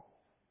of all,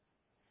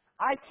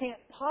 I can't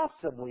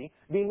possibly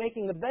be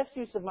making the best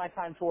use of my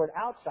time toward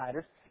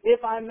outsiders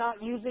if I'm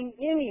not using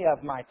any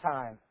of my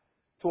time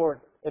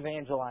toward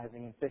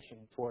evangelizing and fishing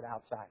toward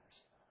outsiders.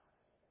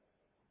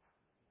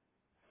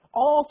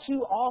 All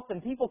too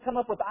often, people come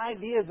up with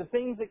ideas of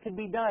things that could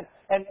be done,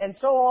 and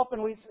so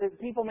often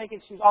people make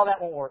excuses, oh, that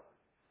won't work.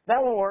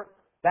 That won't work.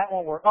 That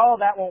won't work. Oh,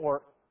 that won't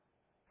work.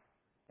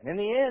 And in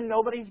the end,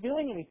 nobody's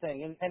doing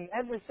anything. And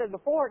as we said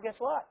before, guess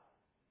what?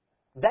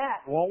 That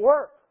won't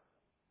work.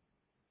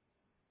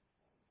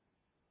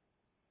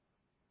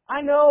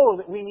 I know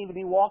that we need to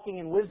be walking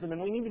in wisdom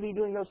and we need to be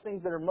doing those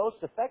things that are most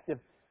effective.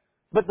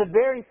 But the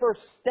very first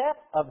step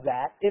of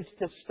that is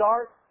to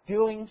start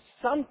doing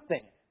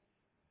something.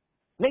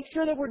 Make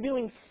sure that we're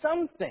doing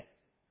something.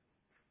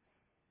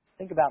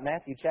 Think about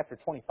Matthew chapter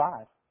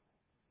 25.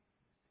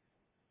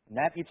 In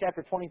Matthew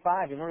chapter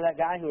 25, you remember that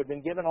guy who had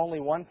been given only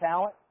one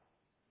talent?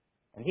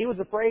 And he was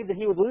afraid that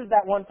he would lose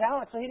that one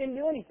talent, so he didn't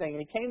do anything. And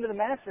he came to the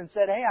master and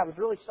said, hey, I was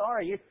really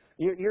sorry.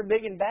 You're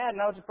big and bad,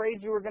 and I was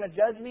afraid you were going to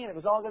judge me, and it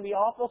was all going to be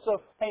awful.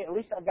 So, hey, at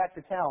least I've got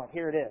your talent.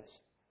 Here it is.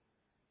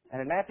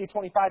 And in Matthew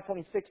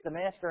 25:26, the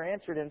master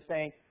answered him,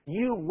 saying,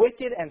 you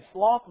wicked and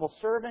slothful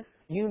servant,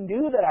 you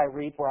knew that I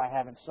reap where I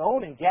haven't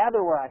sown and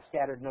gather where I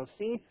scattered no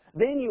seed.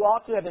 Then you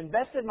ought to have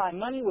invested my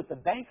money with the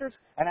bankers,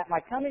 and at my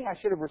coming I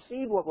should have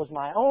received what was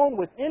my own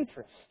with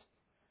interest.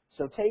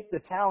 So take the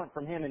talent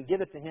from him and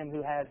give it to him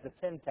who has the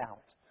 10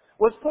 talents.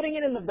 Was putting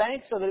it in the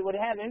bank so that it would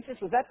have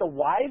interest, was that the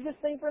wisest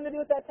thing for him to do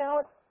with that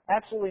talent?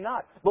 Absolutely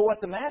not. But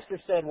what the master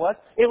said was,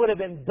 it would have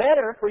been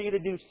better for you to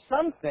do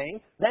something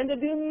than to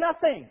do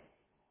nothing.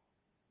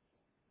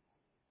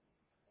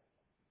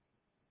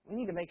 We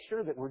need to make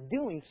sure that we're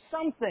doing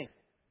something.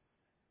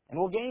 And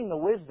we'll gain the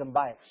wisdom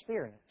by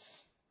experience.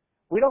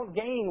 We don't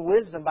gain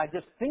wisdom by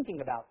just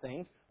thinking about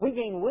things. We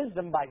gain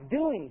wisdom by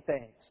doing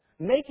things,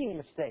 making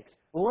mistakes,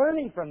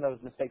 learning from those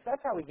mistakes.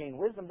 That's how we gain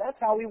wisdom. That's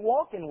how we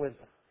walk in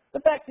wisdom. The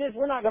fact is,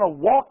 we're not going to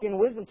walk in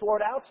wisdom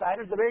toward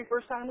outsiders the very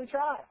first time we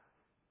try.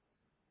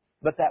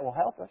 But that will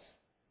help us.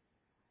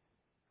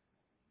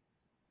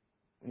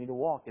 We need to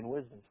walk in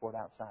wisdom toward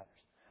outsiders.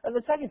 And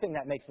the second thing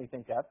that makes me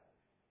think of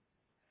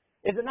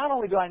is that not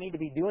only do I need to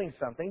be doing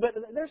something, but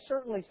there's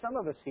certainly some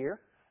of us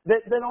here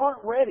that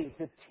aren't ready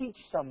to teach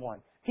someone.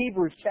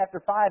 Hebrews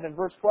chapter 5 and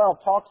verse 12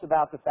 talks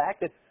about the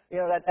fact that,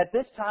 that at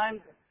this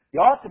time you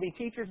ought to be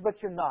teachers, but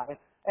you're not.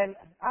 And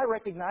I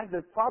recognize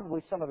there's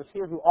probably some of us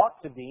here who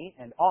ought to be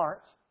and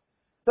aren't.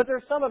 But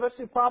there's some of us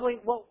who probably,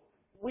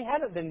 we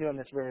haven't been doing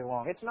this very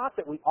long. It's not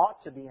that we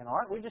ought to be and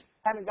aren't. We just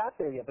haven't got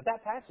there yet. But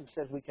that passage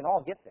says we can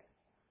all get there.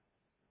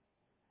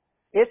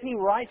 If he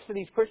writes to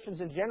these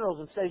Christians in general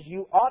and says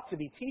you ought to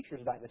be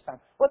teachers by this time,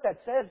 what that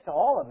says to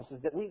all of us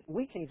is that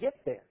we can get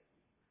there.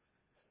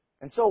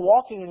 And so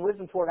walking in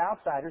wisdom toward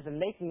outsiders and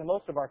making the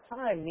most of our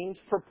time means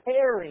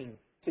preparing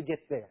to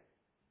get there.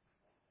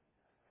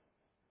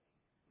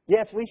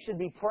 Yes, we should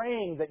be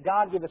praying that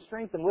God give us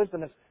strength and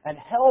wisdom and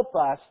help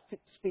us to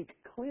speak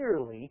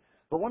clearly,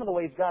 but one of the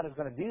ways God is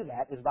going to do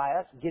that is by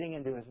us getting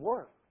into His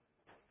Word.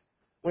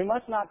 We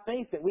must not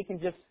think that we can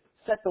just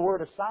set the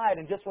Word aside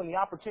and just when the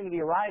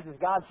opportunity arises,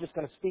 God's just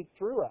going to speak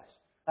through us.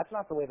 That's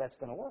not the way that's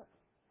going to work.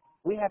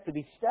 We have to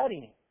be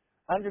studying,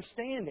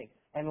 understanding,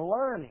 and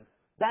learning.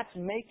 That's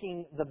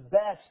making the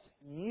best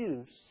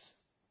use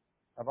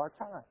of our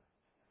time.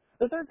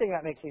 The third thing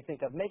that makes me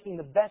think of making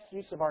the best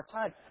use of our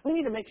time, we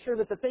need to make sure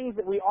that the things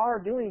that we are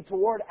doing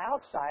toward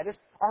outsiders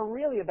are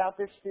really about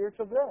their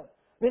spiritual growth.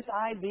 This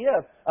idea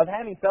of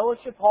having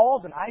fellowship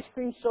halls and ice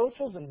cream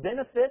socials and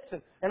benefits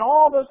and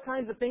all those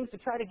kinds of things to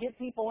try to get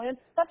people in,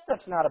 that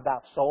stuff's not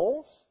about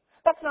souls.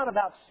 That's not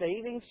about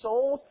saving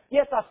souls.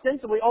 Yes,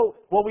 ostensibly,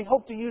 we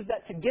hope to use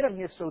that to get them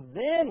here so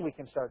then we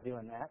can start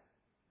doing that.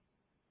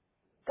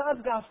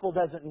 God's gospel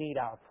doesn't need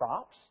our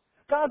props.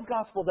 God's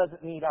gospel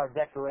doesn't need our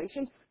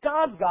decorations.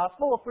 God's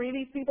gospel will free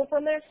these people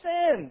from their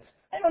sins.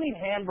 They don't need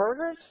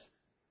hamburgers.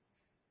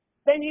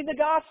 They need the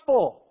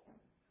gospel.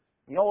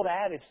 The old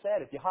adage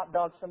said, if you hot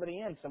dog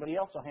somebody in, somebody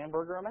else will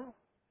hamburger them out.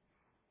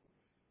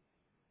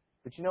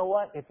 But you know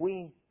what? If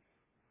we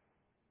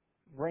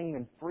bring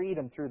them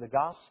freedom through the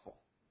gospel,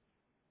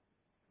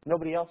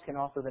 nobody else can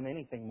offer them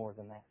anything more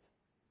than that.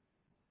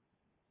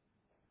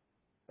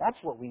 That's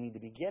what we need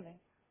to be giving.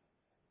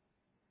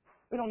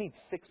 We don't need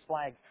Six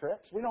Flags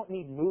trips. We don't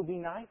need movie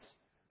nights.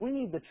 We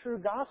need the true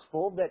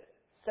gospel that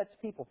sets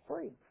people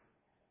free.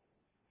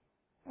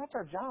 That's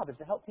our job, is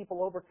to help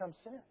people overcome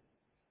sin.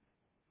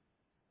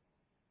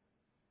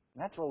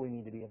 And that's what we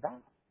need to be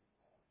about.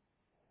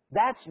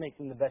 That's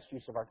making the best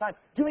use of our time.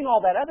 Doing all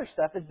that other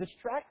stuff is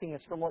distracting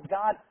us from what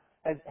God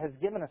has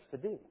given us to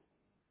do.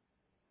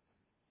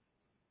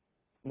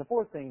 And the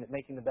fourth thing that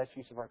making the best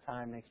use of our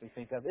time makes me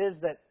think of is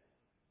that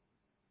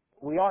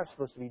we are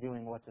supposed to be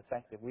doing what's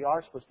effective. We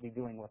are supposed to be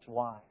doing what's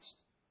wise.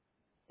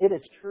 It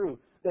is true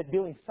that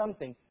doing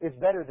something is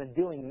better than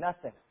doing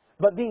nothing.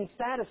 But being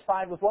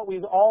satisfied with what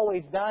we've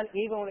always done,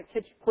 even when it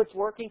quits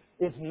working,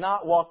 is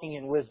not walking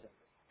in wisdom.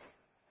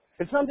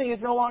 If something is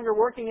no longer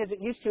working as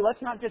it used to,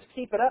 let's not just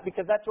keep it up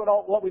because that's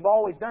what we've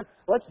always done.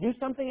 Let's do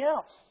something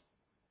else.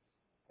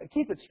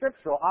 Keep it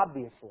scriptural,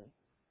 obviously.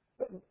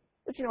 But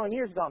in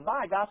years gone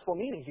by, gospel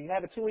meetings, you can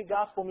have a 2-week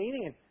gospel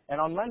meeting, and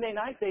on Monday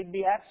night they'd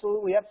be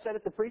absolutely upset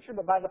at the preacher,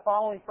 but by the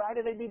following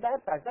Friday they'd be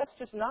baptized. That's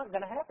just not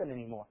going to happen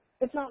anymore.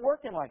 It's not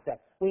working like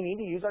that. We need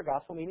to use our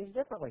gospel meetings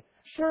differently.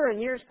 Sure, in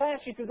years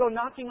past you could go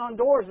knocking on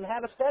doors and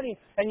have a study,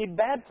 and you'd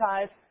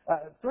baptize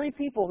 3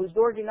 people whose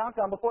doors you knocked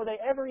on before they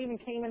ever even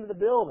came into the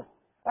building.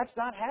 That's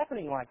not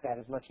happening like that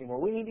as much anymore.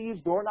 We need to use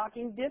door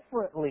knocking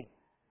differently.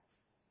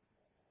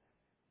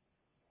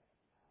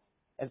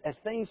 As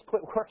things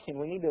quit working,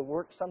 we need to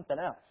work something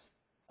else.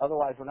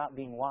 Otherwise, we're not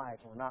being wise.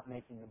 We're not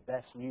making the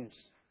best use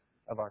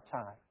of our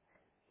time.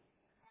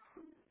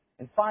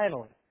 And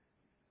finally,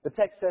 the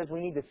text says we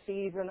need to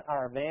season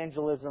our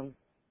evangelism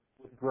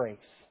with grace.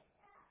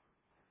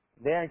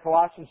 There in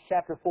Colossians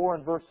chapter 4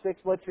 and verse 6,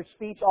 let your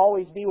speech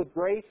always be with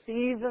grace,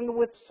 seasoned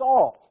with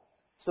salt,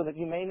 so that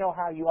you may know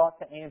how you ought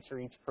to answer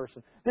each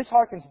person. This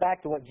harkens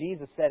back to what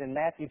Jesus said in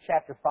Matthew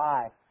chapter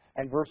 5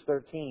 and verse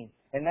 13.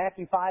 In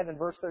Matthew 5 and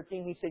verse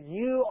 13, He said,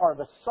 you are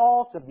the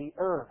salt of the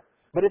earth.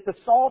 But if the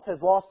salt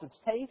has lost its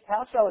taste,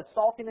 how shall its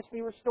saltiness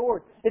be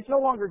restored? It's no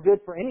longer good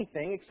for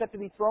anything except to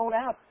be thrown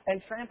out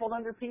and trampled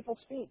under people's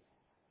feet.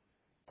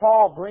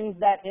 Paul brings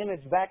that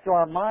image back to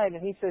our mind,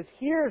 and he says,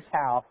 here's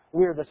how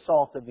we're the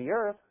salt of the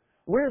earth.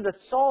 We're the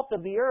salt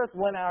of the earth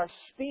when our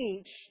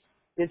speech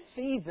is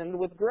seasoned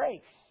with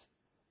grace.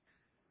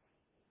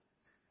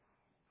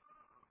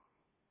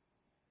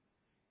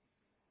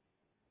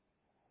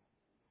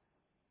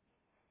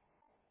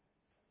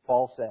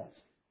 Paul says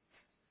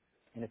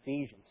in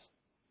Ephesians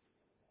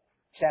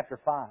chapter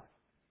 4.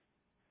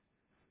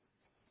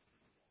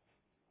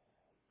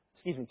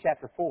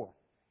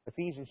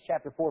 Ephesians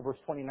chapter 4, verse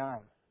 29.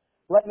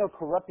 Let no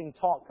corrupting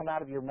talk come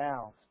out of your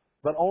mouths,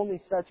 but only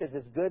such as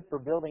is good for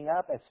building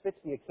up, as fits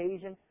the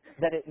occasion,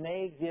 that it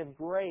may give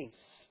grace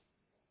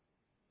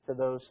to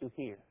those who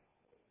hear.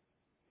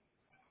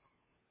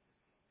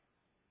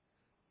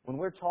 When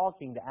we're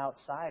talking to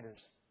outsiders,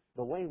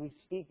 the way we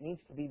speak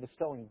needs to be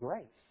bestowing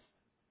grace.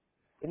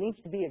 It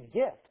needs to be a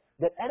gift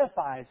that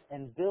edifies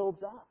and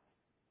builds up.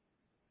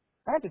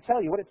 I have to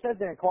tell you, what it says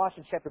there in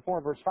Colossians chapter 4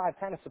 and verse 5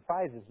 kind of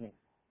surprises me.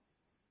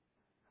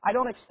 I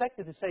don't expect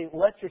it to say,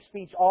 let your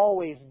speech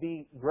always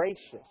be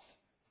gracious,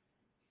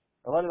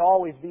 or let it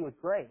always be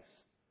with grace.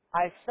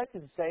 I expect it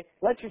to say,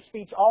 let your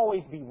speech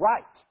always be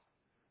right.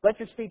 Let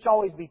your speech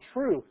always be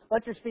true.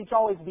 Let your speech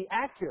always be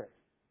accurate.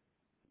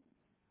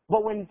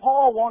 But when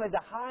Paul wanted to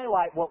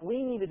highlight what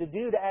we needed to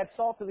do to add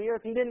salt to the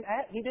earth, he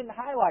didn't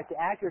highlight the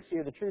accuracy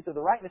or the truth or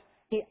the rightness.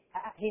 He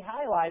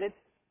highlighted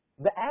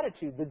the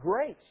attitude, the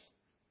grace.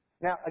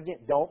 Now, again,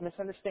 don't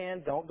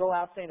misunderstand. Don't go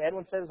out saying,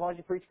 Edwin said as long as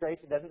you preach grace,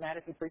 it doesn't matter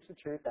if you preach the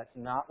truth. That's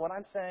not what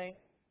I'm saying.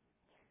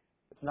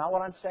 It's not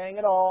what I'm saying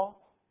at all.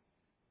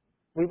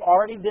 We've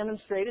already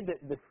demonstrated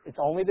that it's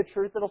only the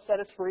truth that will set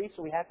us free,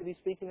 so we have to be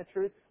speaking the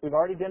truth. We've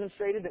already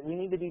demonstrated that we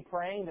need to be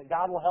praying that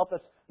God will help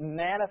us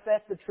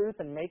manifest the truth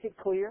and make it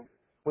clear.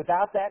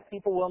 Without that,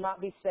 people will not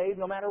be saved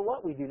no matter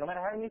what we do, no matter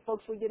how many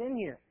folks we get in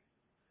here.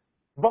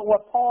 But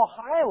what Paul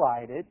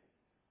highlighted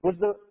was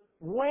the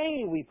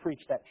way we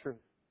preach that truth.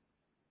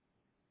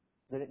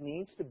 That it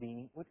needs to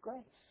be with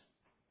grace.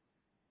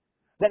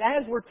 That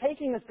as we're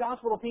taking this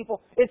gospel to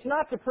people, it's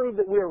not to prove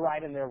that we're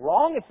right and they're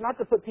wrong. It's not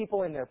to put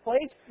people in their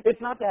place. It's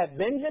not to have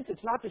vengeance.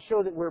 It's not to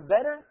show that we're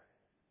better.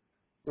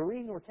 The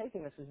reason we're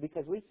taking this is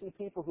because we see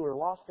people who are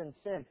lost in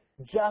sin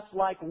just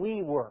like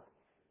we were.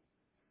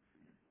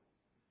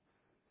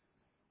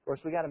 Of course,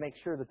 we've got to make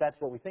sure that that's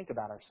what we think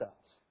about ourselves.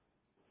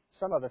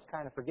 Some of us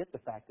kind of forget the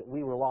fact that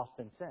we were lost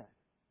in sin.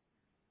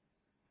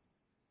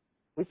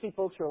 We see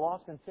folks who are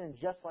lost in sin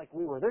just like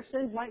we were. Their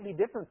sins might be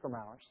different from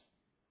ours,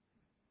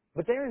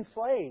 but they're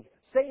enslaved.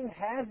 Satan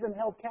has them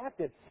held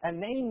captive,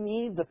 and they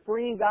need the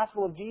freeing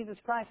gospel of Jesus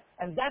Christ,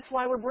 and that's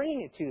why we're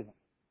bringing it to them,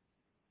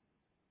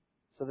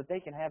 so that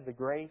they can have the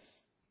grace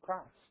of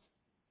Christ.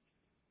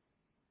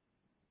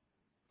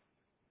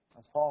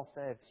 As Paul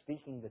said,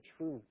 speaking the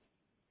truth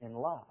in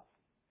love.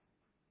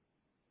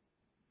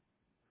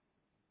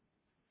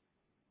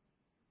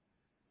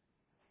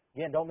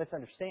 Again, don't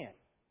misunderstand.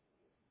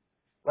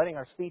 Letting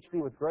our speech be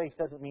with grace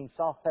doesn't mean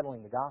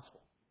soft-pedaling the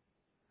gospel.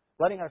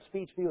 Letting our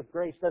speech be with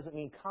grace doesn't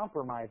mean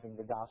compromising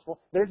the gospel.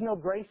 There's no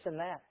grace in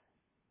that.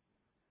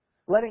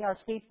 Letting our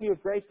speech be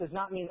with grace does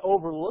not mean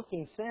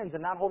overlooking sins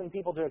and not holding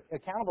people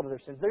accountable to their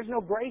sins. There's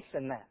no grace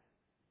in that.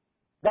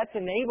 That's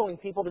enabling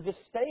people to just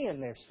stay in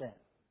their sin.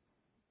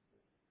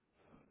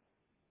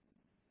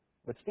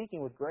 But speaking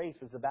with grace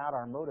is about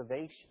our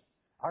motivation,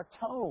 our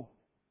tone,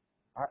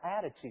 our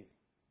attitude.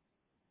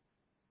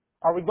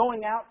 Are we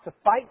going out to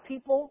fight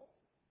people?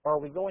 Or are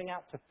we going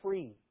out to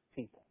free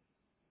people?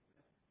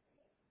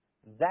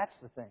 That's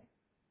the thing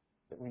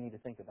that we need to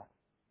think about.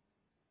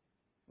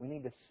 We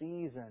need to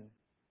season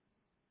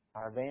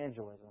our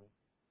evangelism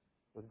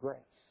with grace.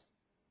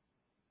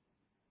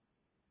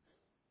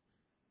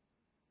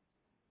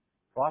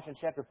 Colossians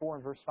chapter 4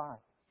 and verse 5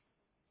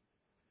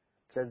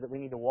 says that we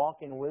need to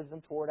walk in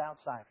wisdom toward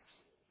outsiders.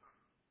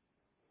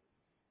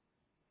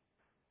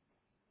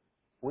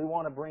 We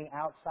want to bring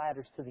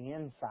outsiders to the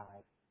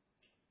inside.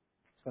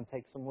 It's going to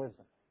take some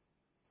wisdom.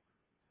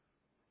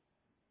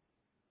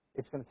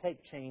 It's going to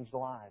take changed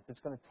lives. It's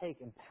going to take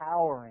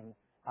empowering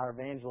our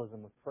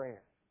evangelism with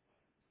prayer.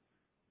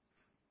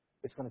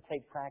 It's going to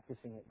take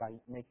practicing it by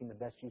making the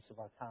best use of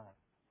our time.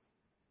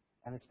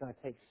 And it's going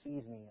to take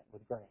seasoning it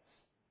with grace.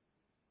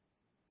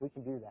 We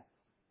can do that.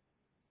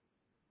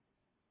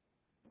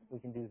 We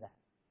can do that.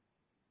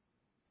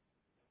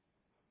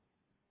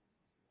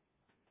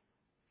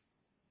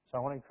 So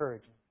I want to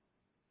encourage you.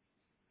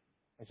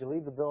 As you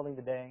leave the building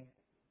today,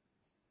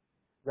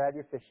 grab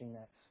your fishing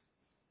nets.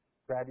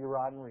 Grab your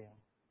rod and reel.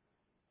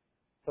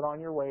 Put on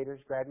your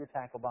waders. Grab your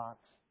tackle box.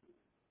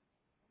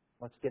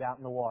 Let's get out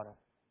in the water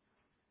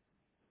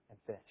and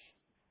fish.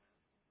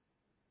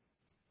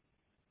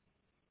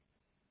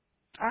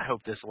 I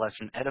hope this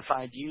lesson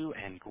edified you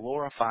and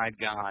glorified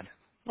God.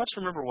 Let's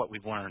remember what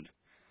we've learned.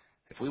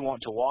 If we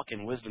want to walk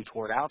in wisdom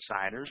toward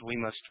outsiders, we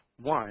must,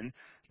 1,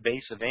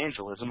 base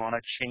evangelism on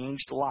a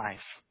changed life.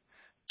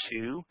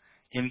 2,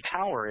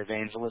 empower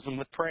evangelism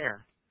with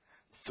prayer.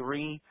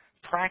 3,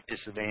 practice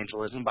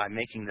evangelism by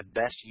making the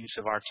best use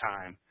of our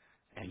time.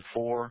 And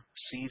 4,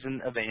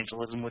 season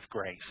evangelism with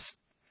grace.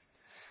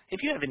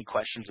 If you have any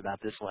questions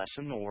about this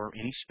lesson or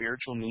any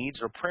spiritual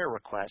needs or prayer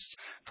requests,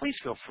 please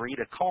feel free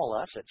to call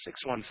us at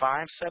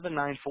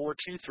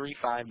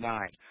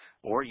 615-794-2359,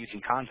 or you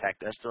can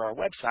contact us through our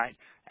website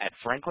at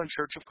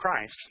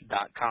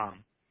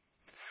franklinchurchofchrist.com.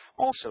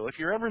 Also, if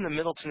you're ever in the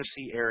Middle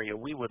Tennessee area,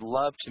 we would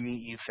love to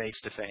meet you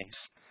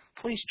face-to-face.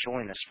 Please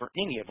join us for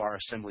any of our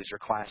assemblies or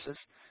classes.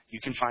 You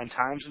can find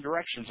times and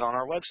directions on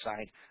our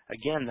website.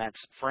 Again,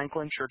 that's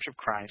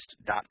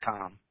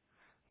franklinchurchofchrist.com.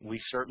 We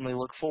certainly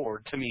look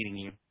forward to meeting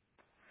you.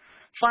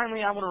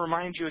 Finally, I want to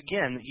remind you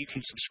again that you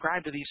can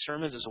subscribe to these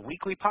sermons as a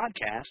weekly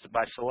podcast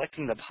by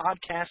selecting the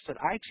Podcast at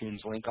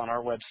iTunes link on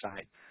our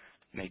website.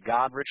 May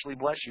God richly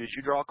bless you as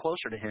you draw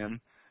closer to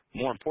Him.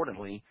 More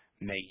importantly,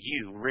 may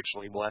you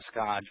richly bless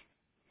God.